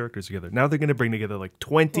 4 characters together. Now they're going to bring together like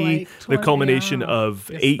 20, the culmination of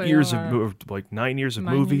Yes, 8 they years are. of like 9 years of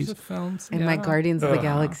 9 years movies. of films. And my yeah. Guardians of the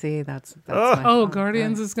Galaxy, that's my Oh,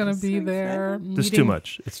 Guardians is going to be so there. There's too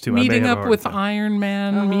much. It's too much. Meeting up with Iron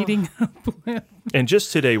Man, meeting up with... And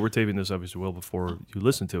just today, we're taping this obviously well before you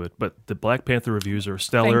listen to it, but the Black Panther reviews are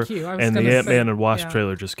stellar. Thank you. I was And the gonna Ant-Man say, and Wasp yeah.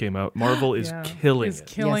 trailer just came out. Marvel is Yeah, killing is it.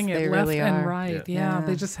 killing Yes, it they left really and are. right. Yeah. Yeah,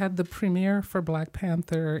 they just had the premiere for Black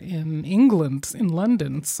Panther in England, in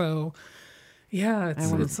London. So, yeah,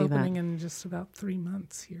 wanna it's see that. opening in just about 3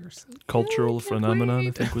 months here. So Cultural can't phenomenon, I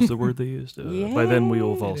wait. think was the word they used. By then, we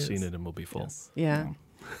will have all It seen is. it and we'll be full. Yes. Yeah.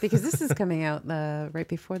 Because this is coming out right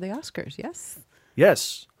before the Oscars, yes?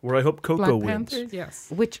 Yes, where I hope Coco Black wins. Panther,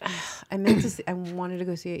 yes. Which I meant to see. I wanted to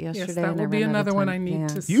go see it yesterday. Yes, that and I will be ran out of another one I time. need Yeah.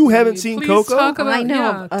 to see. You haven't seen Please Coco? Talk about, I know,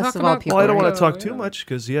 yeah, us talk of all about people. Well, I don't want to Coco, talk too yeah. much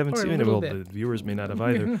because you haven't Or a seen it. little Well, bit. the viewers may not have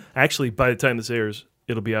either. Actually, by the time this airs,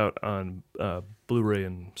 it'll be out on Blu-ray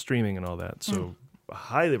and streaming and all that. So,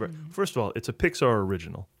 highly. First of all, it's a Pixar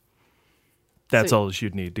original. That's So- all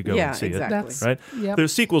you'd need to go Yeah, and see exactly. That's it, right? Yep. The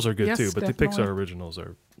sequels are good Yes, too, but the definitely. Pixar originals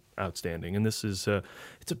are outstanding. And this is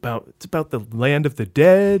it's about the land of the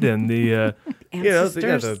dead and the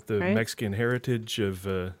Ancestors, the right? Mexican heritage of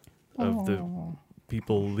the Oh.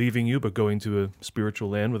 people leaving you but going to a spiritual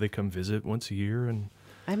land where they come visit once a year. And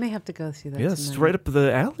I may have to go see that. yes, it's tonight. right up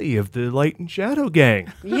the alley of the Light and Shadow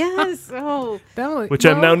Gang, Yes. Oh. which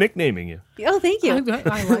I'm now nicknaming you. Oh, thank you. I like it.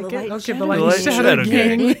 Light Okay, Shadow the Light Gang.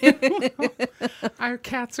 and Shadow Light Gang. Our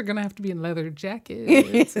cats are going to have to be in leather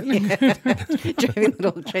jackets. Driving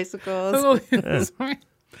little tricycles. Oh, yes, right.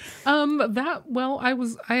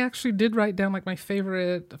 I actually did write down like my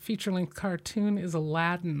favorite feature-length cartoon is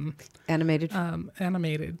Aladdin, Animated.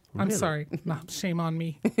 animated. I'm Really? sorry, no, shame on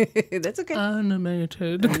me. That's okay.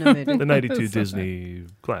 Animated. Animated. The 92 Disney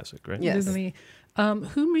classic, right? Yes. Disney.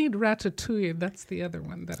 Who made Ratatouille? That's the other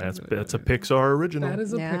one that That's I really a Pixar original. That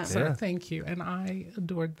is a Yeah. Pixar. Yeah. Thank you, and I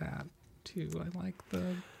adored that too. I like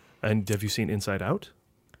the And have you seen Inside Out?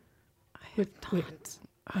 wait,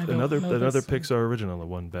 I don't Another know another this. Pixar original that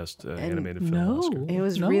won Best Animated Film No, Oscar. It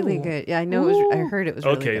was no. really good. Yeah, I know. It was, I Ooh. heard it was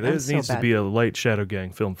really Okay, good. there I'm so needs to bad. be a Light Shadow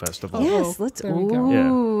Gang film festival. Oh, Yes, let's. there we go. Yeah.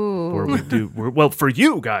 Ooh. where we do well for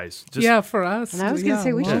you guys. Just yeah, for us. And I was going to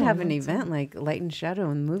say we should wow, have an that's- event like Light and Shadow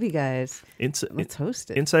and Movie Guys. Let's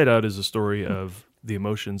host it. Inside Out is a story of the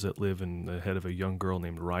emotions that live in the head of a young girl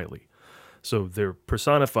named Riley. So they're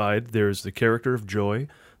personified. There's the character of joy.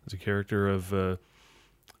 There's a character of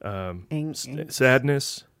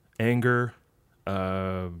sadness, anger.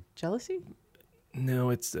 Jealousy? No,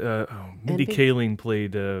 it's Envy? Mindy Kaling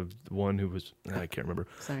played one who was I can't remember.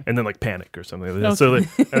 Sorry. And then like panic or something like that. So and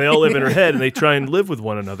they all live in her head and they try and live with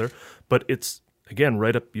one another. But it's again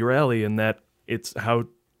right up your alley in that it's how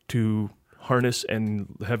to harness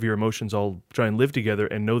and have your emotions all try and live together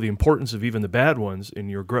and know the importance of even the bad ones in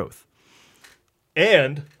your growth.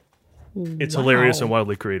 And it's hilarious and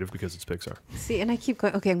wildly creative because it's Pixar. See, and I keep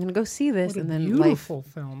going, okay, I'm going to go see this. What a And then beautiful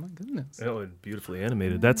film. My goodness. Oh, and beautifully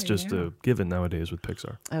animated. That's just a given nowadays with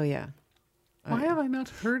Pixar. Oh, yeah. Why have I not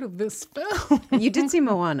heard of this film? You did see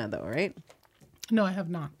Moana, though, right? No, I have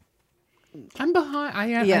not. I'm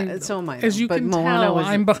behind. Yeah, so am I, As though. you But can Moana tell, was-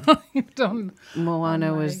 I'm behind on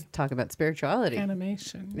Moana my was talk about spirituality.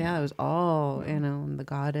 animation. Yeah, it was all, and the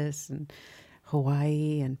goddess and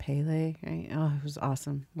Hawaii and Pele. Right? Oh, it was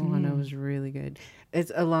awesome. Moana was really good. It's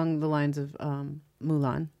along the lines of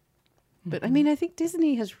Mulan. But I mean, I think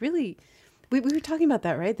Disney has really, we were talking about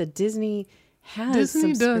that, right? That Disney has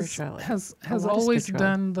Disney some does spirituality. has A lot of always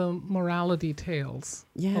spirituality. done the morality tales.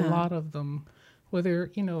 Yeah. A lot of them, whether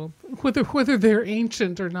they're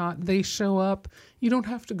ancient or not, they show up. You don't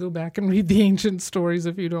have to go back and read the ancient stories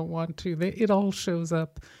if you don't want to. It all shows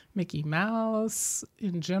up. Mickey Mouse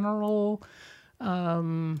in general.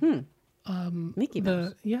 Mickey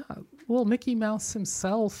Mouse. Mickey Mouse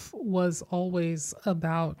himself was always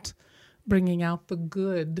about bringing out the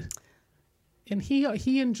good, and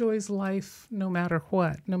he enjoys life no matter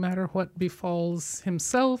what befalls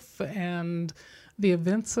himself and the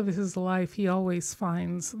events of his life. He always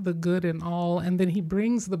finds the good in all, and then he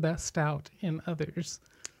brings the best out in others.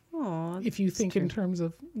 Aw, If you think in terms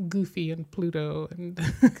of Goofy and Pluto and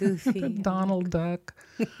Goofy. Donald Duck.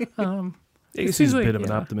 I guess he's seems a like- bit of an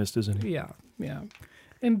yeah. optimist, isn't he? Yeah.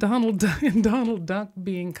 And Donald Duck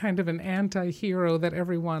being kind of an anti-hero that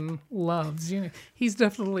everyone loves. You know, he's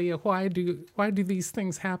definitely a why do these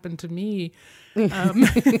things happen to me?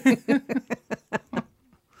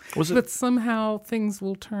 Was it But somehow things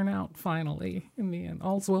will turn out finally in the end.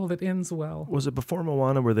 All's well that ends well. was it before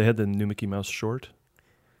Moana where they had the new Mickey Mouse short?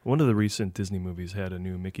 One of the recent Disney movies had a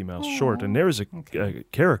new Mickey Mouse short, and there was a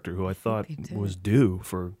character who I thought they did. was due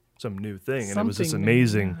for some new thing, and it was this Something new,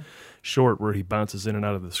 amazing yeah. short where he bounces in and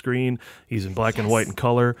out of the screen. He's in black and white and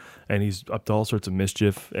color, and he's up to all sorts of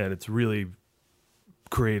mischief, and it's really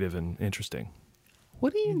creative and interesting.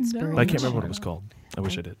 What do you know? I can't remember what it was called. I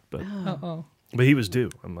wish I did, but Uh-oh. but he was due.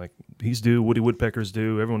 I'm like, he's due. Woody Woodpecker's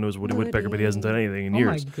due. Everyone knows Woody Woodpecker, but he hasn't done anything in Oh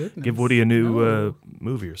my years. goodness. Give Woody a new No.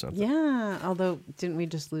 movie or something. Yeah, although didn't we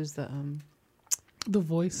just lose the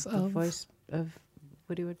voice of voice of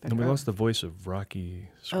Woody Woodpecker? And we lost the voice of Rocky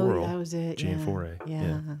Squirrel. Oh, that was it. Jane yeah. Foray.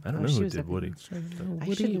 Yeah. I don't Oh, know she who was did Woody.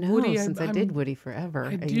 I should know since I did Woody forever.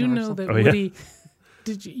 I at do know Universal. that Oh, yeah? Woody.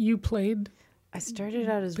 Did you played? I started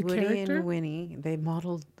out as The Woody character? and Winnie. They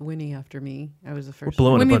modeled Winnie after me. I was the We're first.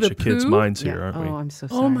 blowing Winnie a bunch the of kids' Pooh? minds Yeah. here, aren't we? Oh, I'm so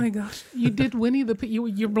sorry. Oh my gosh! You did Winnie the Pooh.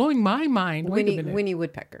 You're blowing my mind. Wait a Winnie, minute. Winnie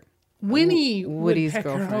Woodpecker. Winnie Woody's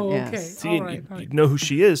Woodpecker. girlfriend, Oh, yes. okay. See, All and right. you know who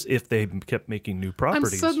she is if they kept making new I'm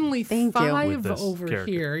properties. suddenly Thank you. five With this over character.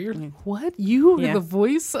 here. You're what? You were Yeah. the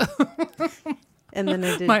voice? And then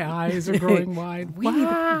I did. My eyes are growing wide. Winnie the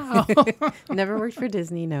Wow. Never worked for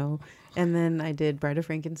Disney, no. And then I did Bride of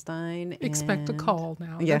Frankenstein. Expect a and- call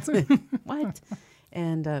now. Yeah. That's- What?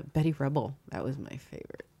 And Betty Rubble. That was my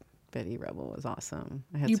favorite. Betty Rubble was awesome.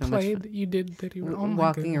 I had You so much fun. played. You did Betty. Oh my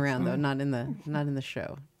Walking goodness. around though, Oh. not in the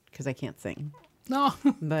show because I can't sing. No.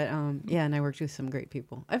 But yeah, and I worked with some great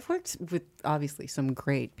people. I've worked with obviously some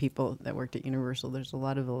great people that worked at Universal. There's a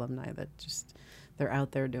lot of alumni that just they're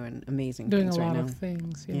out there doing amazing Doing things a right lot now. of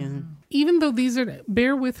things. Yeah. Yeah. Even though these are,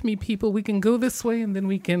 bear with me, people. We can go this way and then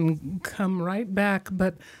we can come right back.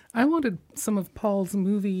 But I wanted some of Paul's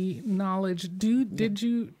movie knowledge. Do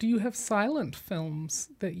you have silent films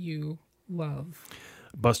that you love?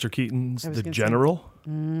 Buster Keaton's I was The gonna say- General.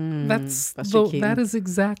 That's Buster Keaton. that is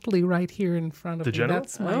exactly right here in front of The me. General?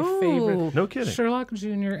 That's my Oh. favorite. No kidding. Sherlock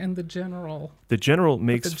Jr. and the General. The General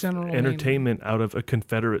makes the General entertainment out of a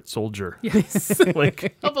Confederate soldier, Yes.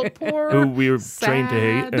 like Of a poor. who we were trained to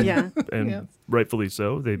hate, sad- and, Yeah. and Yes. rightfully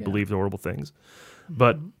so. They believed horrible things,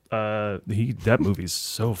 but that movie's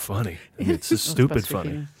so funny. I mean, it's just That's stupid Buster funny.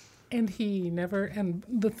 Keaton. And he never, and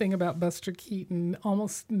the thing about Buster Keaton,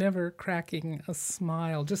 almost never cracking a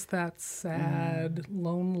smile, just that sad,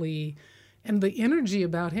 lonely. the energy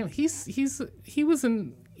about him. He's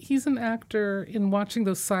an actor. In watching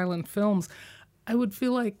those silent films, I would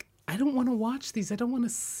feel like I don't want to watch these. I don't want to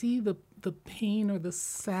see the pain or the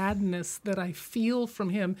sadness that I feel from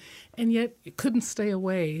him, and yet it couldn't stay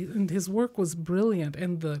away. And his work was brilliant,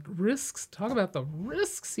 and the risks. Talk about the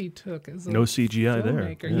risks he took as a No CGI there.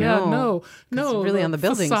 filmmaker. Yeah. Yeah, no, really on the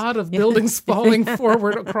buildings. facade of buildings falling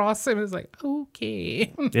forward across him. It's like,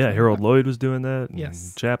 okay. Yeah, Harold Lloyd was doing that. And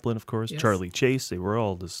Yes. Chaplin, of course. Yes. Charlie Chase. They were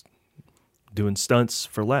all just doing stunts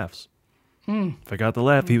for laughs. If I got the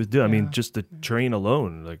laugh, he was doing. I mean, Yeah. just the train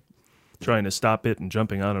alone, like trying to stop it and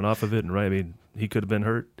jumping on and off of it. And right, I mean, he could have been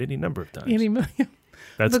hurt any number of times.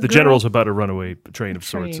 That's the the girl- general's about a runaway train of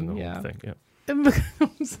sorts in the Train, whole yeah. thing. Yeah. And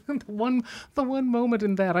the one moment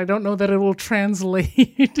in that, I don't know that it will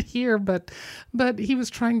translate here, but he was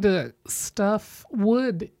trying to stuff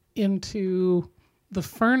wood into the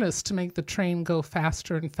furnace to make the train go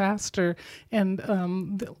faster and faster, and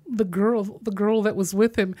the girl that was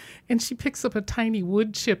with him, and she picks up a tiny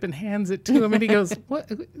wood chip and hands it to him, and he goes, "What?"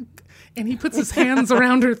 And he puts his hands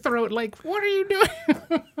around her throat, like, "What are you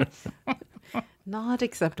doing?" Not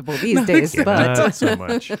acceptable these days, but Not so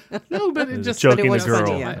much. No, but it just Choking was the girl.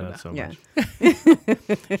 funny, yeah. Not so yeah.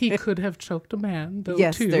 much. he could have choked a man, though.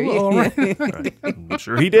 Yes, too. there you or Right. I'm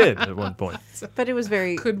sure he did at one point. But it was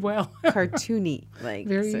very could well. cartoony, like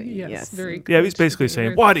Very so, yes, very. Yeah, he's basically cartoony, saying,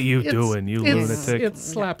 very- "What are you It's- doing, you it's, lunatic?" It's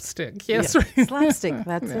slapstick. Yes, Yeah. right. slapstick.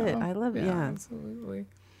 That's it. I love it. Yeah. absolutely.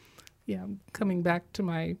 Yeah, coming back to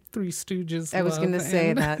my Three Stooges. I was going to love say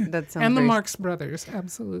and- that sounds and the very- Marx Brothers,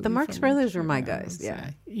 absolutely. The Marx from- Brothers were my I guys, would yeah.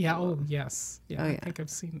 say. Yeah. Oh, yes. Yeah. Oh, yeah. I think I've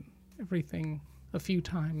seen everything a few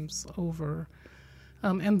times over,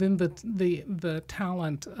 and then the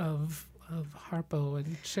talent of Harpo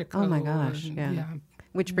and Chico. Oh my gosh, and, yeah.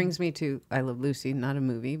 Which brings me to I Love Lucy, not a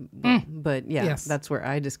movie, but yeah, Yes. that's where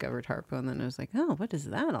I discovered Harpo, and then I was like, oh, what is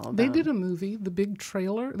that all about? They did a movie, The Big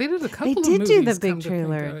Trailer. They did a couple of did movies. do The Big come to think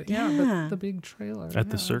Trailer, of it. Yeah, yeah. but The Big Trailer. At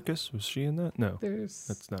the yeah. circus, was she in that? No, There's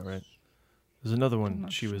that's not right. There's another one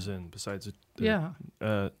not she sure. was in besides it. yeah,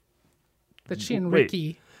 Uh, that she and wait.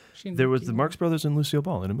 Ricky. She and there was Ricky the Marx Brothers and Lucille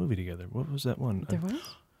Ball in a movie together. What was that one? There was?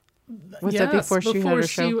 Was that before she had her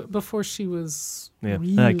show? Before she was Yeah, I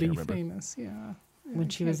really can't remember. famous. Yeah. When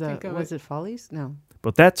she was was it Follies? No.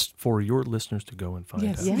 But that's for your listeners to go and find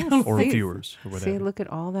Yes. out. Yes. Or See- viewers or whatever. See, look at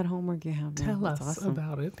all that homework you have. now. Tell That's us awesome.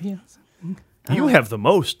 about it. Yes. You have the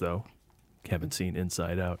most, though. Haven't seen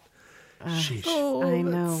Inside Out. Sheesh. I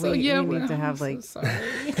know. that's so- we yeah, need to I'm have so like sorry.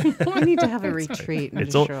 we need to have a retreat and It's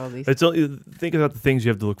just all- show all these. It's only, think about the things you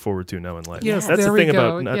have to look forward to now in life. Yes, That's there the we thing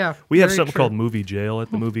go. about. Yeah, we have very something true. called Movie Jail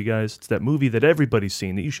at the Movie Guys. It's that movie that everybody's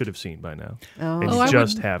seen that you should have seen by now, and Oh, you I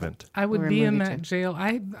just would- haven't. I would Or a be in movie that too. jail.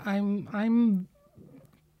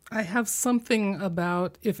 I have something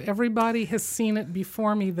about if everybody has seen it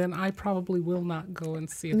before me, then I probably will not go and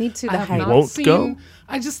see it. Me too, I the have hype. not Won't seen, go?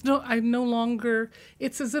 I just don't. I no longer.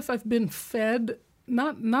 It's as if I've been fed.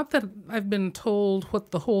 Not that I've been told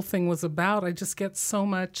what the whole thing was about. I just get so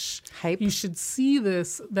much Hype? You should see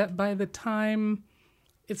this that by the time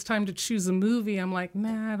it's time to choose a movie, I'm like,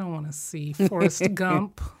 nah, I don't want to see Forrest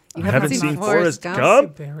Gump. You haven't seen Forrest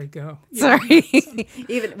Gump? There we go. Yeah. Sorry.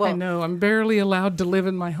 Even I well, know. I'm barely allowed to live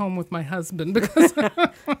in my home with my husband because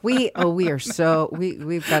we are so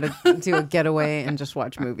we've got to do a getaway and just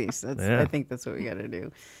watch movies. That's Yeah. I think that's what we got to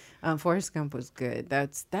do. Forrest Gump was good.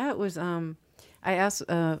 That was. I asked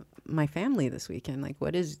my family this weekend, like,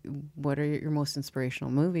 what are your most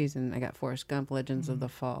inspirational movies? And I got Forrest Gump, Legends of the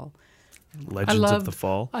Fall. Legends of the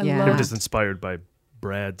Fall. Yeah. They're love just inspired by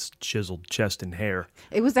Brad's chiseled chest and hair.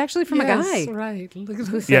 It was actually from a Yes, guy. right. Look at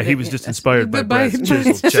Who this. said Yeah, he it. was just That's- inspired by By Brad's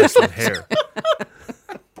Brad's chiseled chest and hair.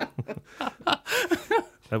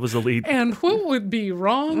 That was the lead. And what would be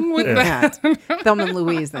wrong with Yeah. that? Thelma and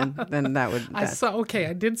Louise. Then that would. I saw. Okay,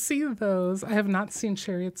 I did see those. I have not seen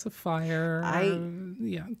Chariots of Fire.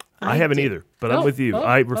 Yeah. I haven't either, but I'm Oh, with you. oh,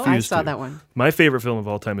 I oh. refuse I to. saw that one. My favorite film of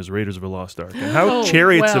all time is Raiders of the Lost Ark. And how Oh,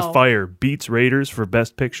 Chariots well. of Fire beats Raiders for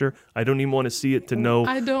Best Picture, I don't even want to see it to know,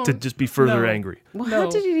 I don't- to just be further no. angry. Well, how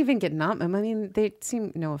No. did it even get nominated? I mean, they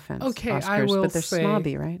seem, no offense, Okay, Oscars, I will but they're say-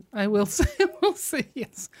 snobby, right? I will say. I will say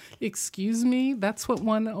yes. Excuse me. That's what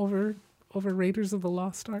won over Raiders of the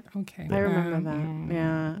Lost Ark. Okay. I remember that.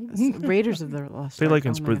 Yeah, Raiders of the Lost They Ark. like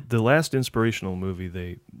Oh my God. the last inspirational movie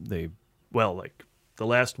they like the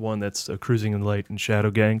last one that's a Cruising in the Light and Shadow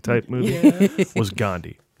Gang type movie Yes. was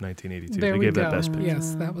Gandhi, 1982. There they we gave go. that Best Picture.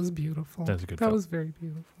 Yes, that was beautiful. That's a good That film. was very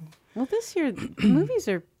beautiful. Well, this year the movies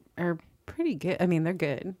are pretty good. I mean, they're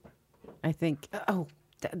good. I think. Oh,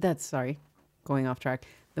 that's sorry, going off track.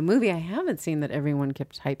 The movie I haven't seen that everyone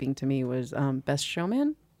kept hyping to me was Best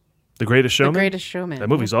Showman. The Greatest Showman? The Greatest Showman. That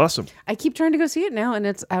movie's awesome. I keep trying to go see it now, and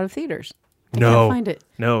it's out of theaters. I No. can't find it.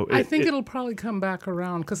 No. I think it'll probably come back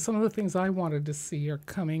around because some of the things I wanted to see are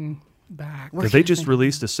coming back. They just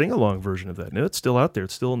released a sing-along version of that. No, it's still out there.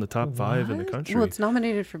 It's still in the top 5 in the What? country. Well, it's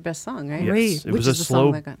nominated for Best Song, right? Yes. Great. It Which was a is the slow.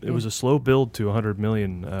 song that got- It was a slow build to 100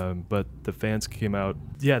 million, but the fans came out.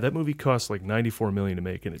 Yeah, that movie cost like 94 million to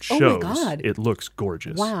make, and it Oh my shows. God. It looks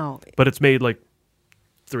gorgeous. Wow. But it's made like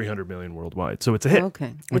 300 million worldwide, so it's a hit.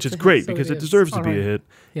 Okay. Which It's is a great hit. So because it it is. deserves to All be a right. hit.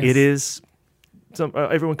 Yes. It is.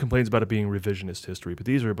 Everyone complains about it being revisionist history, but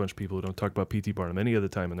these are a bunch of people who don't talk about P.T. Barnum any other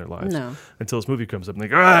time in their lives No. until this movie comes up. And they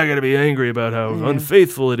go, I got to be angry about how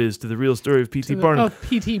unfaithful it is to the real story of P.T. Barnum. Oh,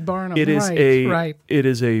 P.T. Barnum. It is right. It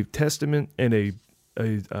is a testament and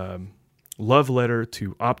a love letter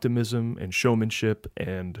to optimism and showmanship.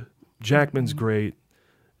 And Jackman's great,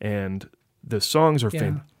 and the songs are Yeah.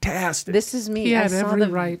 fantastic. This is me. He I had saw every the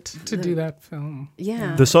right to do that film.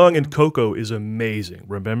 Yeah. The song in Coco is amazing.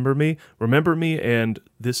 Remember Me, and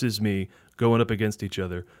This Is Me going up against each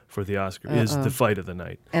other for the Oscar is the fight of the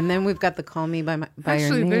night. And then we've got the Call Me by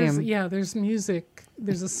Actually, Your Name. there's music.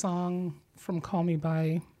 There's a song from Call Me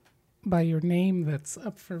by Your Name that's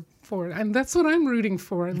up for it, and that's what I'm rooting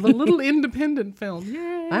for. The little independent film.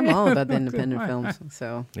 Yay! I'm all about the independent films.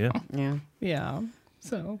 So Yeah. yeah, Yeah.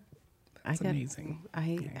 So I it's got. amazing.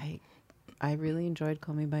 I really enjoyed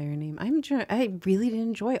Call Me by Your Name. I really did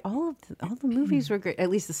enjoy all the movies were great. At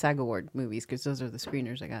least the SAG Award movies, because those are the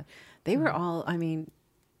screeners I got. They were all. I mean,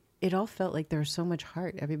 it all felt like there was so much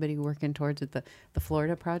heart. Everybody working towards it. The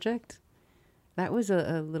Florida Project. That was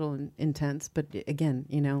a little intense, but again,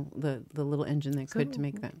 the little engine that could to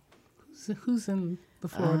make that. Who's in the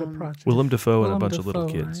Florida Project? Willem Dafoe and a Willem bunch of little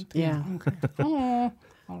Dafoe, kids. right? Yeah. Okay. Oh,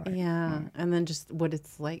 all right. Yeah, and then just what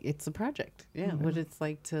it's like. It's a project. Yeah, what it's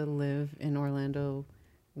like to live in Orlando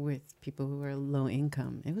with people who are low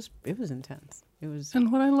income. It was intense. It was.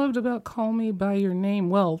 And what I loved about Call Me by Your Name,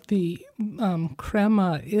 well, the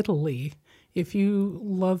Crema Italy. If you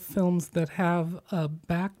love films that have a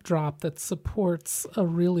backdrop that supports a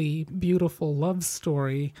really beautiful love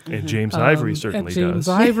story, And James Ivory and certainly James does.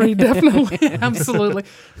 Ivory definitely, absolutely,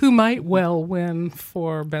 who might well win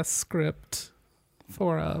for best script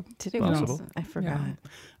for a. Did it Possible. win? I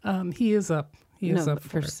forgot. He is up. He is No, up for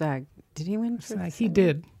for it. SAG. Did he win for He SAG?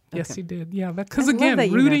 did. Yes, Okay. he did. Yeah, because I love again, that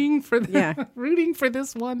you know. rooting for Yeah. rooting for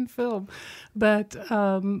this one film, but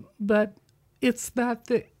it's that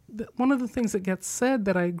one of the things that gets said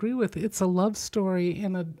that I agree with. It's a love story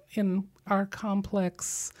in our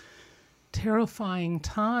complex, terrifying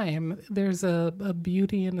time. There's a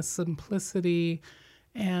beauty and a simplicity,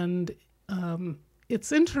 and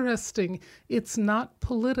it's interesting. It's not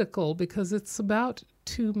political because it's about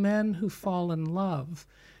two men who fall in love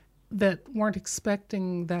that weren't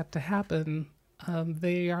expecting that to happen.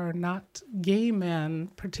 They are not gay men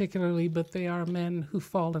particularly, but they are men who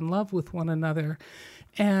fall in love with one another.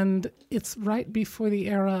 And it's right before the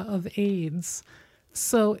era of AIDS.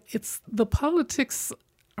 So the politics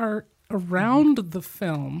are around the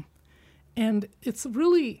film. And it's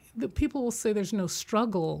really, the people will say there's no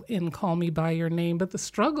struggle in Call Me by Your Name, but the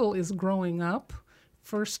struggle is growing up,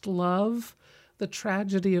 first love, the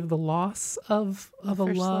tragedy of the loss of a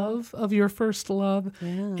first love, of your first love,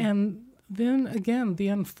 Yeah. and then again the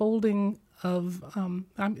unfolding of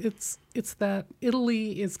it's that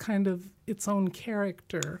Italy is kind of its own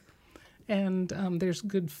character, and there's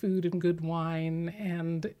good food and good wine,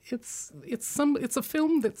 and it's a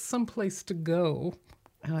film that's someplace to go,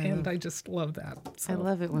 Oh, and I just love that. I So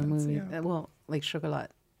love it when that's- movies. yeah. Well, like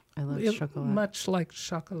Chocolat. I love It- Chocolat. much like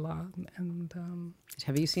Chocolat, and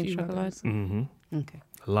Have you seen few Chocolat? others. Mm-hmm. Okay.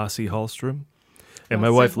 Lassie Hallstrom. And my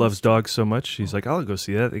Lassie wife loves Hallstrom. dogs so much, she's like, I'll go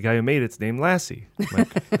see that. The guy who made it's named Lassie. I'm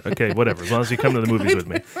like, okay, whatever. As long as you come to the movies with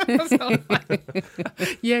me.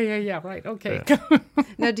 yeah, right, okay.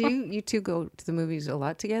 Now, do you two go to the movies a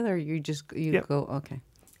lot together, or you Yeah. go? Okay.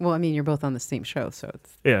 Well, I mean, you're both on the same show, so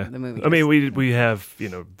it's Yeah. the movie. I mean, we have,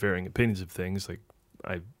 varying opinions of things. Like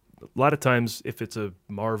a lot of times if it's a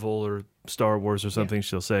Marvel or Star Wars or something,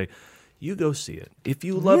 she'll say, you go see it. If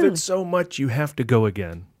you love Really? it so much you have to go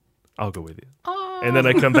again, I'll go with you. And then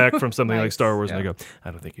I come back from something like Nice, Star Wars and I yeah. go,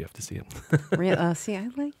 I don't think you have to see it. See, I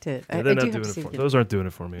liked it. Yeah, I they're do not have doing to it see for it. those aren't doing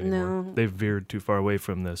it for me anymore. No. They've veered too far away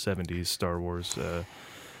from the 70s Star Wars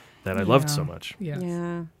that I loved so Yeah. much. Yes.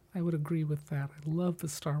 Yeah. I would agree with that. I love the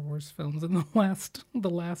Star Wars films, and the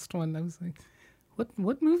last one, I was like,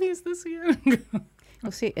 "What movie is this again?"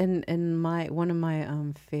 Well, see, and one of my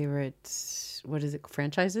favorite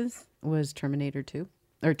franchises was Terminator 2.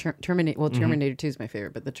 or Terminator. Well, Terminator 2 is my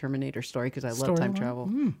favorite, but the Terminator story, because I love time Storyline?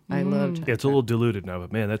 travel. I love time Yeah, it's a little diluted now,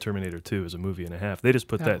 but man, that Terminator 2 is a movie and a half. They just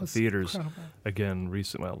put that in was theaters incredible. again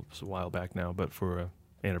recent. Well, it's a while back now, but for an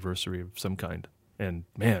anniversary of some kind. And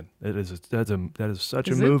man, that is such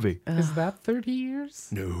Is a it? movie. Is that 30 years?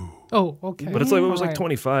 No, Oh, okay. but it's like it was like Alright.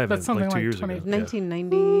 25 That's like something 2 like years 20 ago. Yeah.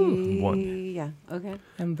 1990. One. Yeah. Okay.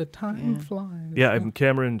 And the time flies. Yeah, and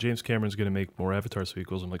James Cameron's going to make more Avatar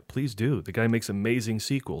sequels. I'm like, please do. The guy makes amazing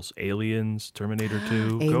sequels. Aliens, Terminator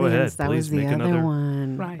 2. Go Aliens, ahead, that please was the make other another.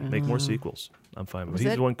 one. Right. Make more sequels. I'm fine with Was it.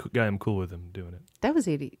 He's it- the one guy I'm cool with him doing it. That was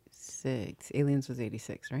 86. Aliens was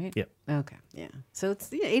 86, right? Yeah. Okay. Yeah. So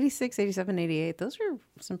it's 86, 87, 88. Those were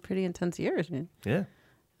some pretty intense years, man. Yeah,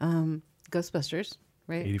 Ghostbusters,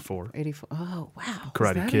 right? 84. 84. Oh, wow. Is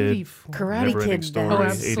Karate that Kid. 84? Karate Never Ending Kid. Story. that Oh,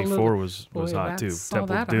 was- 84 was Boy, hot too. that's- Temple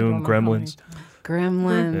that of I don't Doom, know how many Gremlins. times.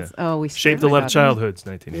 Gremlins. Yeah. Oh, we Shaped scared a my lot of daughter. childhoods,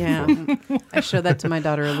 1984. Yeah. I showed that to my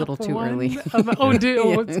daughter a little too early.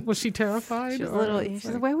 Was she terrified? She was or little. it's She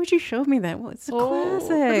like, said, "Why would you show me that? Well, it's a but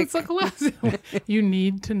classic." it's a classic. You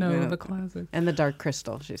need to know Yeah. the classic. And the Dark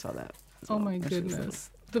Crystal. She saw that. as Oh well my when she was little. goodness.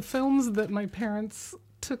 The films that my parents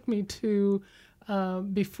took me to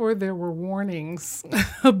before there were warnings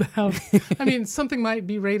about, I mean, something might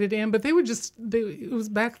be rated M, but it was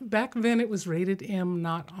back then it was rated M,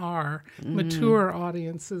 not R, mature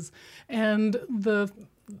audiences. And the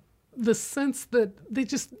sense that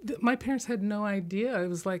my parents had no idea. It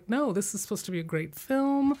was like, no, this is supposed to be a great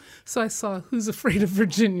film. So I saw Who's Afraid of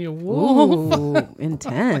Virginia Woolf, Ooh,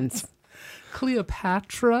 intense.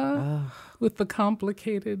 Cleopatra, with the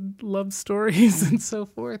complicated love stories and so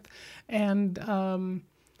forth. And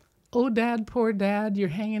Oh Dad, Poor Dad, You're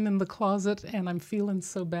Hanging in the Closet and I'm Feeling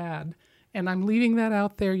So Bad. And I'm leaving that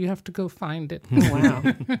out there. You have to go find it. Wow.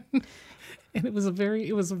 And it was a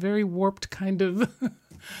very warped kind of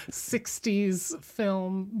 60s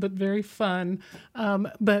film, but very fun.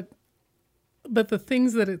 But the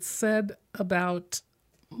things that it said about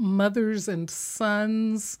mothers and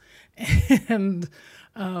sons and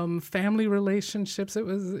family relationships, it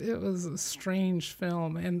was a strange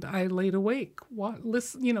film, and I laid awake,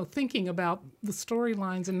 thinking about the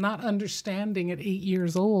storylines and not understanding at 8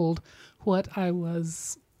 years old what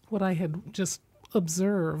I had just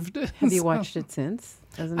observed. Have you watched it since?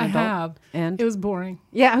 As an I adult? have. And It was boring.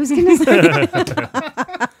 yeah, I was gonna say.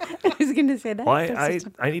 I was gonna say that. Well, That's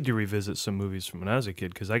I need to revisit some movies from when I was a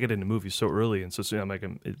kid because I get into movies so early, and so soon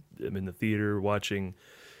I'm in the theater watching,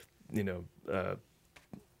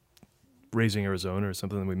 Raising Arizona or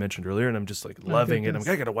something that we mentioned earlier, and I'm just like loving it. I'm goodness.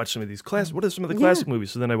 like, I gotta watch some of these classic. What are some of the classic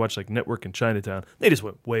movies? So then I watched like Network and Chinatown. They just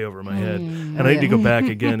went way over my head, and I need to go back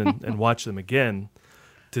again and watch them again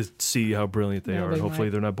to see how brilliant they Yeah, are. And hopefully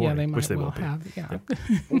they're not boring, Yeah, they might which they well won't be. have. Yeah.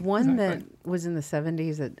 one that was in the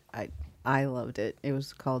 70s that I loved it. It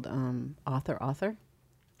was called Author.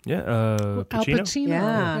 Yeah, Al Pacino. Pacino.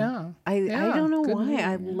 Yeah. Yeah. I Yeah, don't know good why. movie,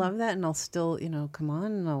 I yeah. love that, and I'll still, come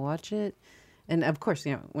on and I'll watch it. And of course,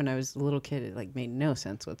 when I was a little kid, it like made no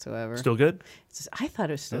sense whatsoever. Still good? It's just, I thought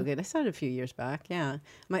it was still good. I saw it a few years back. Yeah,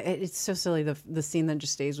 it's so silly. The scene that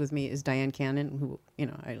just stays with me is Diane Cannon, who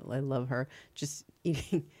I love her, just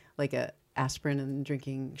eating like a aspirin and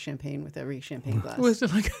drinking champagne with every champagne glass. Was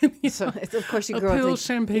it like So of course you a grow up pill like,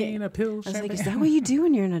 champagne, yeah. a pill I was champagne? like, is that what you do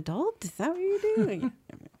when you're an adult? Is that what you do?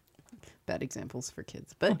 Bad examples for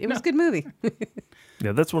kids, but it was a good movie.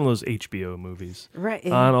 Yeah, that's one of those HBO movies. Right.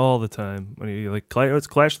 On all the time. When you like, it's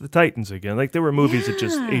Clash of the Titans again. Like there were movies that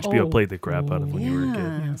just HBO Oh. played the crap out of when you were a kid.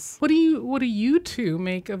 Yeah. Yes. What do you two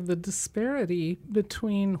make of the disparity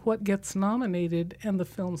between what gets nominated and the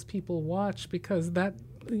films people watch? Because that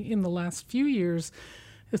in the last few years,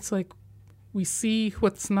 it's like we see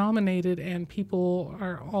what's nominated and people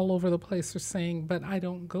are all over the place are saying, but I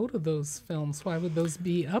don't go to those films. Why would those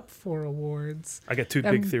be up for awards? I got two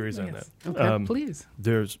big theories on yes. that. Okay, please.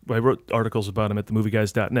 I wrote articles about them at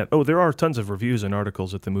themovieguys.net. Oh, there are tons of reviews and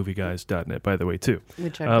articles at themovieguys.net, by the way, too.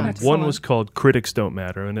 Which I One Excellent. was called Critics Don't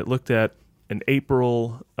Matter, and it looked at an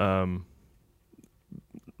April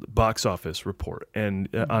box office report and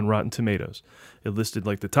on Rotten Tomatoes. It listed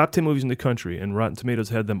like the top 10 movies in the country, and Rotten Tomatoes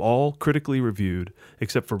had them all critically reviewed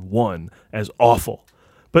except for one as awful.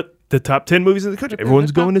 But the top 10 movies in the country, But they're everyone's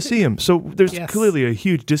the top going to 10. see them. So there's Yes. clearly a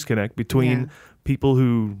huge disconnect between Yeah. people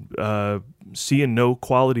who see and know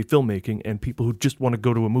quality filmmaking and people who just want to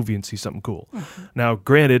go to a movie and see something cool. Now,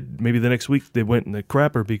 granted, maybe the next week they went in the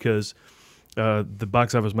crapper because the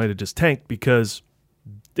box office might have just tanked because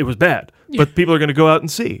it was bad. But people are going to go out and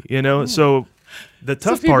see, So the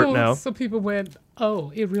tough part now. So people went,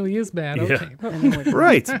 oh, it really is bad. Yeah. Okay. And they went,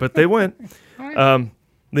 Right, but they went. All right.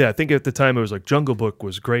 Yeah, I think at the time it was like Jungle Book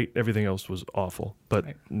was great. Everything else was awful, but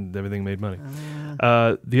everything made money.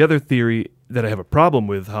 The other theory that I have a problem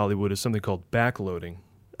with Hollywood is something called backloading.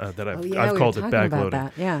 That I've called it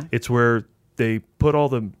backloading. Yeah. It's where they put all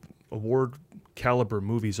the award caliber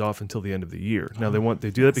movies off until the end of the year. Now they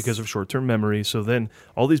do that because of short-term memory. So then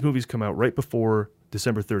all these movies come out right before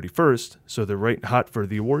December 31st, so they're right hot for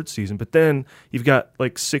the awards season. But then you've got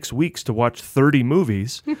like 6 weeks to watch 30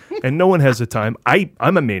 movies, and no one has the time. I'm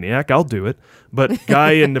a maniac. I'll do it. But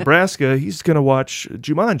guy in Nebraska, he's going to watch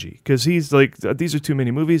Jumanji because he's like, these are too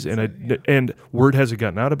many movies, and word hasn't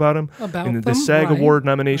gotten out about him. And the SAG Award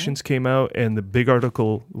nominations came out, and the big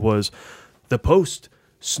article was, The Post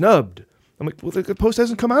snubbed. I'm like, well, the Post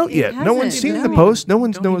hasn't come out yet. No one's seen the Post. No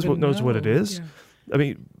one knows what it is. Yeah. I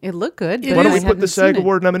mean, it looked good. Why don't we put the SAG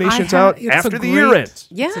Award nominations out after the year ends?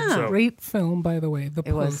 Yeah, it's a great film, by the way. The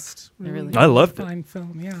Post. Really I loved it. Fine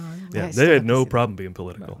film. Yeah. They had no problem being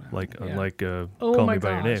political, unlike Call Me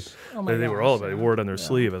by Your Name. They were all about it. They wore it on their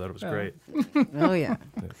sleeve. I thought it was great. Oh yeah.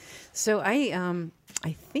 So I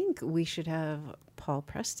think we should have Paul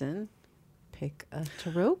Preston pick a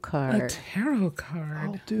tarot card. A tarot card.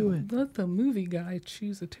 I'll do it. Let the movie guy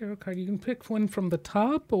choose a tarot card. You can pick one from the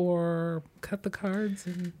top or cut the cards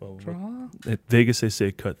and draw. At Vegas, they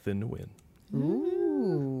say cut thin to win.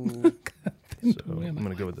 Ooh. So I'm going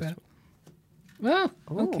to go with this one. Well,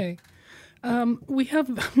 okay. We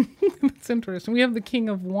have, that's interesting. We have the King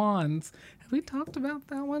of Wands. Have we talked about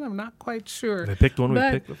that one? I'm not quite sure. Have I picked one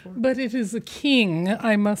we've picked before? But it is a king,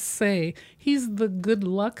 I must say. He's the good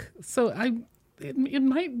luck. So it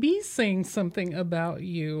might be saying something about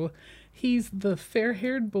you. He's the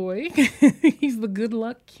fair-haired boy. He's the good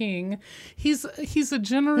luck king. He's a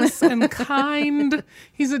generous and kind.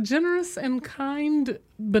 He's a generous and kind,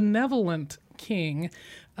 benevolent king.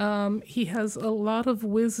 He has a lot of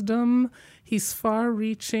wisdom. He's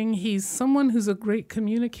far-reaching. He's someone who's a great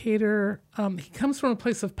communicator. He comes from a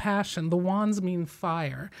place of passion. The wands mean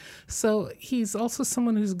fire. So he's also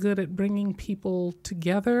someone who's good at bringing people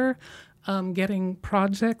together, getting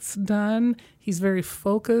projects done. He's very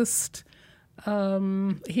focused.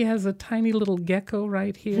 He has a tiny little gecko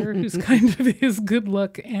right here who's kind of his good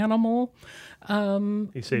luck animal.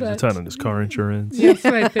 He saves a ton on his car insurance. Yes,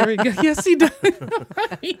 right, there we go. Yes, he does.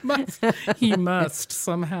 He must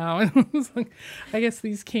somehow. I guess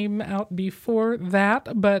these came out before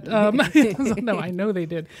that, but no, I know they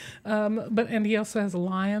did. And he also has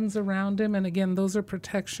lions around him, and again, those are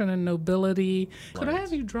protection and nobility. Lions. Could I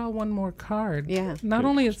have you draw one more card? Yeah. Not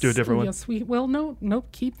only it's do a different one.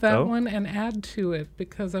 Nope. Keep that one and add to it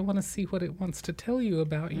because I want to see what it wants to tell you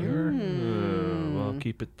about your. Well, I'll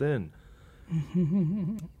keep it then.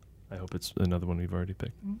 I hope it's another one we've already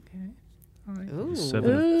picked. Okay. All right. Ooh.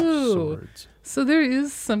 Seven of Swords. So there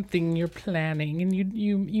is something you're planning, and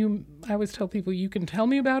you. I always tell people you can tell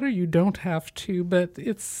me about it. You don't have to, but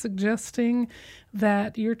it's suggesting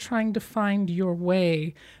that you're trying to find your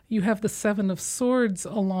way. You have the Seven of Swords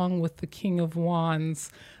along with the King of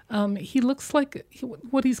Wands. He looks like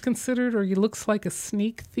what he's considered, or he looks like a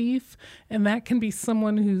sneak thief, and that can be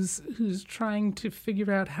someone who's trying to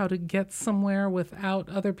figure out how to get somewhere without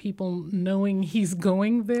other people knowing he's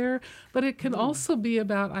going there. But it could also be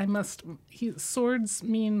about swords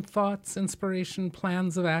mean thoughts, inspiration,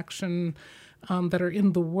 plans of action that are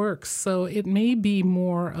in the works. So it may be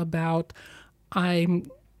more about I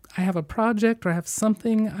have a project or I have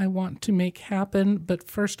something I want to make happen, but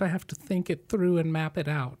first I have to think it through and map it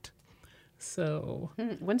out. So.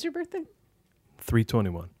 When's your birthday?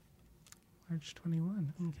 3/21. March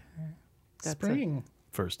 21. Okay. That's Spring.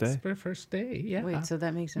 First day. First day, yeah. Wait, so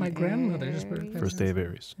that makes my grandmother's birthday. First day of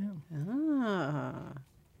Aries. Ah.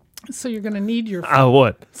 So you're going to need your.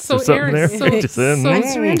 What? So Aries. I'm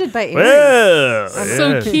surrounded by Aries.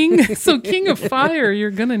 Well, So King of Fire,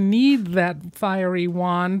 you're going to need that fiery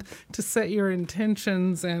wand to set your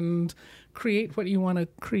intentions and create what you want to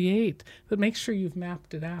create. But make sure you've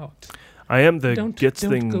mapped it out. I am the Don't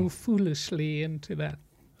go foolishly into that.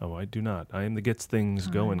 Oh, I do not. I am the gets things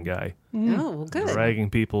going guy. Oh, well, good. Dragging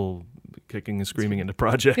people, kicking and screaming into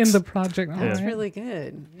projects. In the project. That's right. really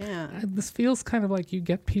good. Yeah. This feels kind of like you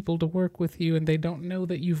get people to work with you and they don't know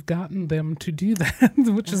that you've gotten them to do that,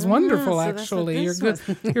 which is wonderful, so actually. You're that's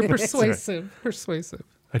good. what You're persuasive. Persuasive.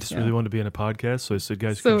 I just really wanted to be in a podcast, so I said,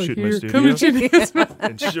 guys, So come shoot my here, studio. come shoot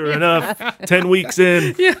And sure enough, 10 weeks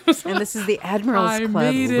in, And this is the Admirals I Club.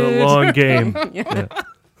 made the long game.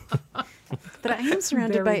 But I am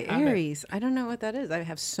surrounded There we by have it. Aries. I don't know what that is. I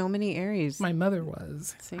have so many Aries. My mother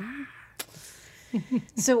was. See?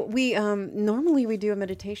 So we normally we do a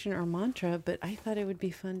meditation or mantra, but I thought it would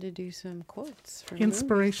be fun to do some quotes for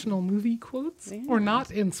Inspirational movie quotes, Yeah. or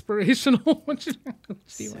not inspirational? What do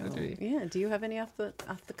you So, want to do? yeah, do you have any off the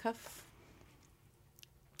cuff?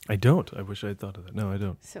 I don't. I wish I had thought of that. No, I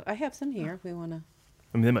don't. So I have some here. We want to.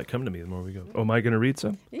 I mean, they might come to me the more we go. Oh, am I going to read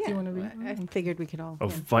some? Yeah, you wanna read I one? figured we could all. Oh,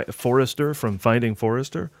 Forrester from Finding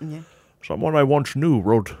Forrester. Yeah. Someone I once knew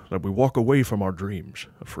wrote that we walk away from our dreams,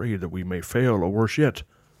 afraid that we may fail, or worse yet,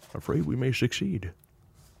 afraid we may succeed.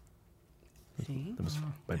 See? That was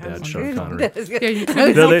my That was dad, Sean good. Connery. That was good. Yeah, you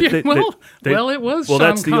couldn't No, help they- you. they- Well, it was well, Sean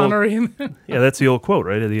that's the old- Connery. Yeah, that's the old quote,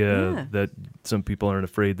 right? The Yeah. that some people aren't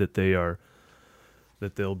afraid that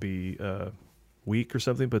they'll be weak or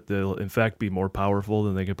something, but they'll in fact be more powerful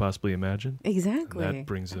than they could possibly imagine. Exactly. And that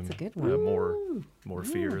brings That's them a good one. more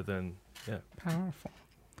fear than Powerful.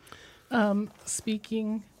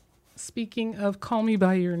 Speaking of Call Me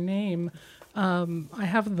by Your Name, I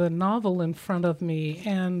have the novel in front of me,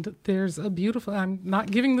 and there's a beautiful. I'm not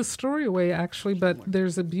giving the story away actually, but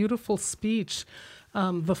there's a beautiful speech.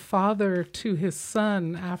 The father to his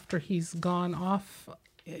son after he's gone off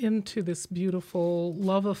into this beautiful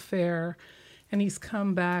love affair, and he's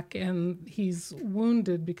come back and he's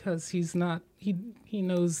wounded because he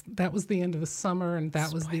knows that was the end of the summer and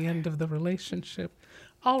that was the end of the relationship.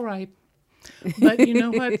 All right. But you know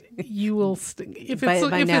what? You will if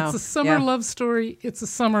it's a summer love story, it's a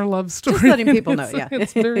summer love story. Just letting people know, yeah.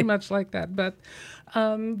 It's very much like that. But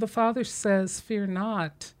the father says, "Fear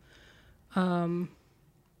not.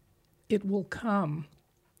 It will come."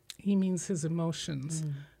 He means his emotions.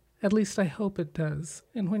 At least I hope it does.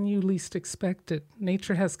 And when you least expect it,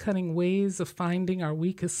 nature has cunning ways of finding our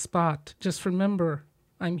weakest spot. Just remember,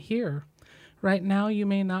 I'm here. Right now, you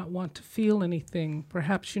may not want to feel anything.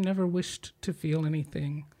 Perhaps you never wished to feel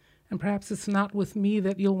anything. And perhaps it's not with me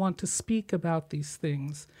that you'll want to speak about these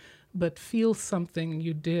things, but feel something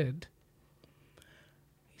you did.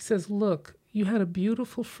 He says, look, you had a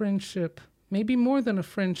beautiful friendship, maybe more than a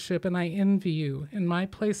friendship, and I envy you. In my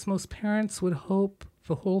place, most parents would hope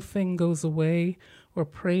the whole thing goes away or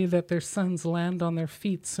pray that their sons land on their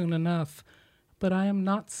feet soon enough. But I am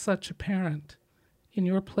not such a parent. In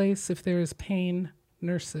your place, if there is pain,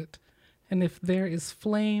 nurse it. And if there is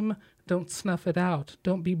flame, don't snuff it out.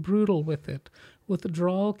 Don't be brutal with it.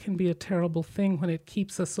 Withdrawal can be a terrible thing when it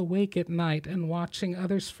keeps us awake at night and watching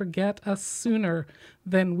others forget us sooner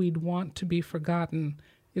than we'd want to be forgotten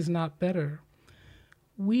is not better.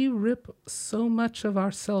 We rip so much of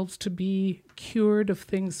ourselves to be cured of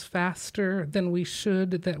things faster than we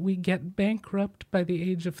should that we get bankrupt by the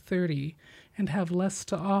age of 30 and have less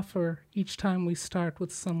to offer each time we start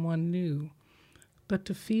with someone new. But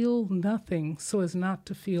to feel nothing so as not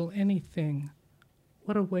to feel anything,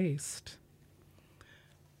 what a waste.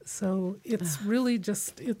 So it's really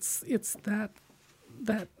just, it's that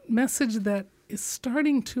message that is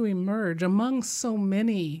starting to emerge among so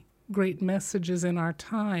many great messages in our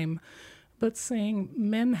time, but saying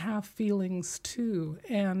men have feelings too,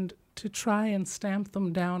 and to try and stamp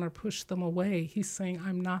them down or push them away, he's saying,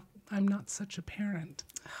 I'm not such a parent.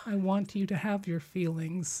 I want you to have your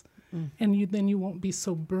feelings, and then you won't be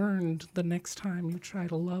so burned the next time you try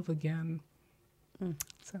to love again.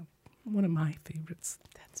 So, one of my favorites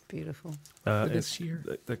That's beautiful. for this year.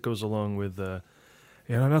 That goes along with,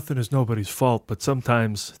 nothing is nobody's fault, but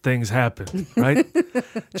sometimes things happen, right?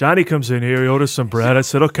 Johnny comes in here, he orders some bread. I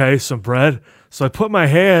said, okay, some bread. So I put my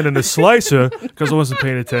hand in the slicer because I wasn't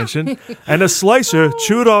paying attention, and the slicer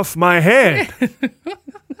chewed off my hand.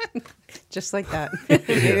 Just like that.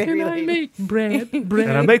 And I make bread,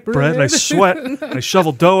 And I make bread, and I sweat, and I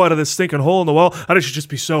shovel dough out of this stinking hole in the wall. I should just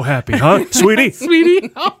be so happy, huh, sweetie? Sweetie.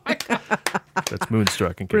 Oh my God. That's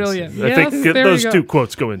Moonstruck. In case Brilliant. I think Yes, there those we go. two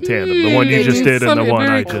quotes go in tandem. The one you just did and the one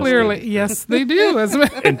very I just clearly. did. Yes, they do. As a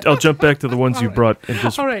And I'll jump back to the ones you brought and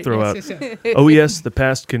just All right. throw yes, out. yes, yes. Oh, yes, the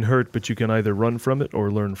past can hurt, but you can either run from it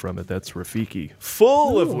or learn from it. That's Rafiki.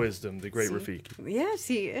 Full of wisdom, the great Rafiki. Yes,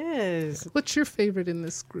 he is. What's your favorite in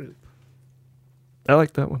this group? I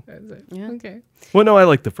like that one. Is it? Yeah. Okay. Well, no, I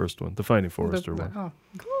like the first one, the Finding Forrester one. Oh,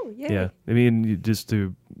 Cool. Yay. Yeah. I mean, you just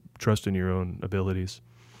to trust in your own abilities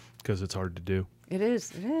because it's hard to do. It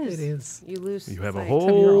is. It is. it is. You lose. You have a sight. whole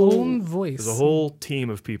Have your own voice. There's a whole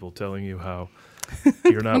team of people telling you how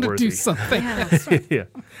you're not to worthy. do something. Yes. Yeah.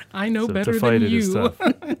 I know So better to fight than it is you. tough.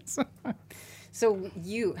 So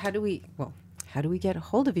how do we get a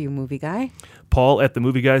hold of you, movie guy? Paul at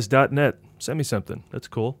themovieguys.net. Send me something. That's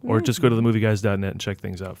cool. Or just go to themovieguys.net and check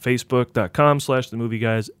things out.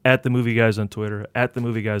 Facebook.com/themovieguys, at themovieguys on Twitter, at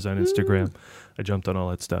themovieguys on Instagram. I jumped on all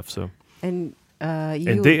that stuff. So And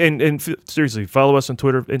You Seriously, follow us on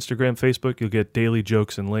Twitter, Instagram, Facebook. You'll get daily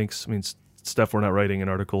jokes and links. I mean, stuff we're not writing in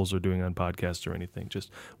articles or doing on podcasts or anything. Just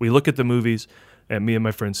we look at the movies, and me and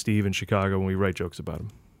my friend Steve in Chicago, and we write jokes about them.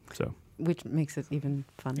 So which makes it even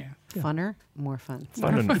fun. Yeah. Funner, more fun.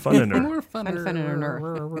 funner. More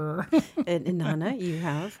funner. And Inanna, you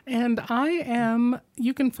have. And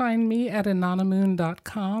you can find me at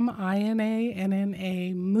inannamoon.com,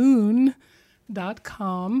 INANNA moon.com.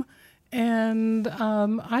 And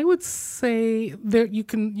I would say that you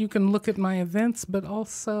can look at my events, but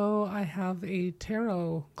also I have a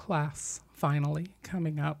tarot class finally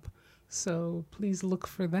coming up. So please look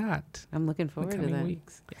for that. I'm looking forward to that. Coming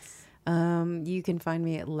weeks. Yes. You can find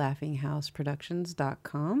me at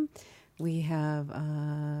laughingHouseProductions.com. We have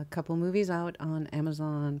a couple movies out on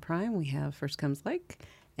Amazon Prime. We have First Comes Like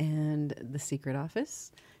and The Secret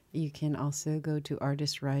Office. You can also go to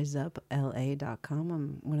artistriseup.la.com.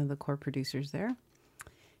 I'm one of the core producers there.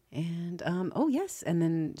 And, and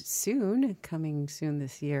then coming soon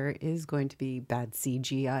this year, is going to be Bad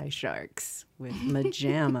CGI Sharks with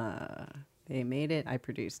Majama. They made it. I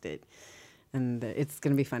produced it. And it's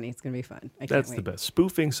going to be funny. It's going to be fun. That's the best.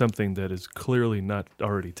 Spoofing something that is clearly not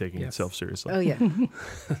already taking itself seriously. Oh, yeah.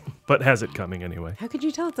 But has it coming anyway. How could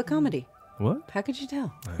you tell it's a comedy? What? How could you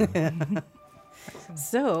tell?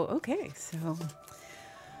 So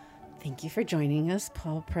thank you for joining us,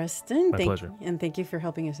 Paul Preston. My pleasure. And thank you for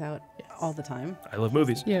helping us out all the time. I love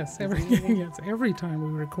movies. Yes, every time we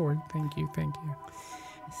record. Thank you.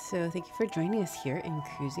 So thank you for joining us here in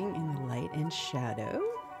Cruising in the Light and Shadow.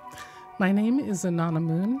 My name is Inanna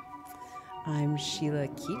Moon. I'm Sheila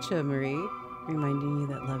Keecha Marie, reminding you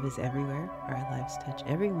that love is everywhere. Our lives touch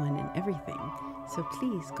everyone and everything. So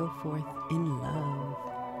please go forth in love.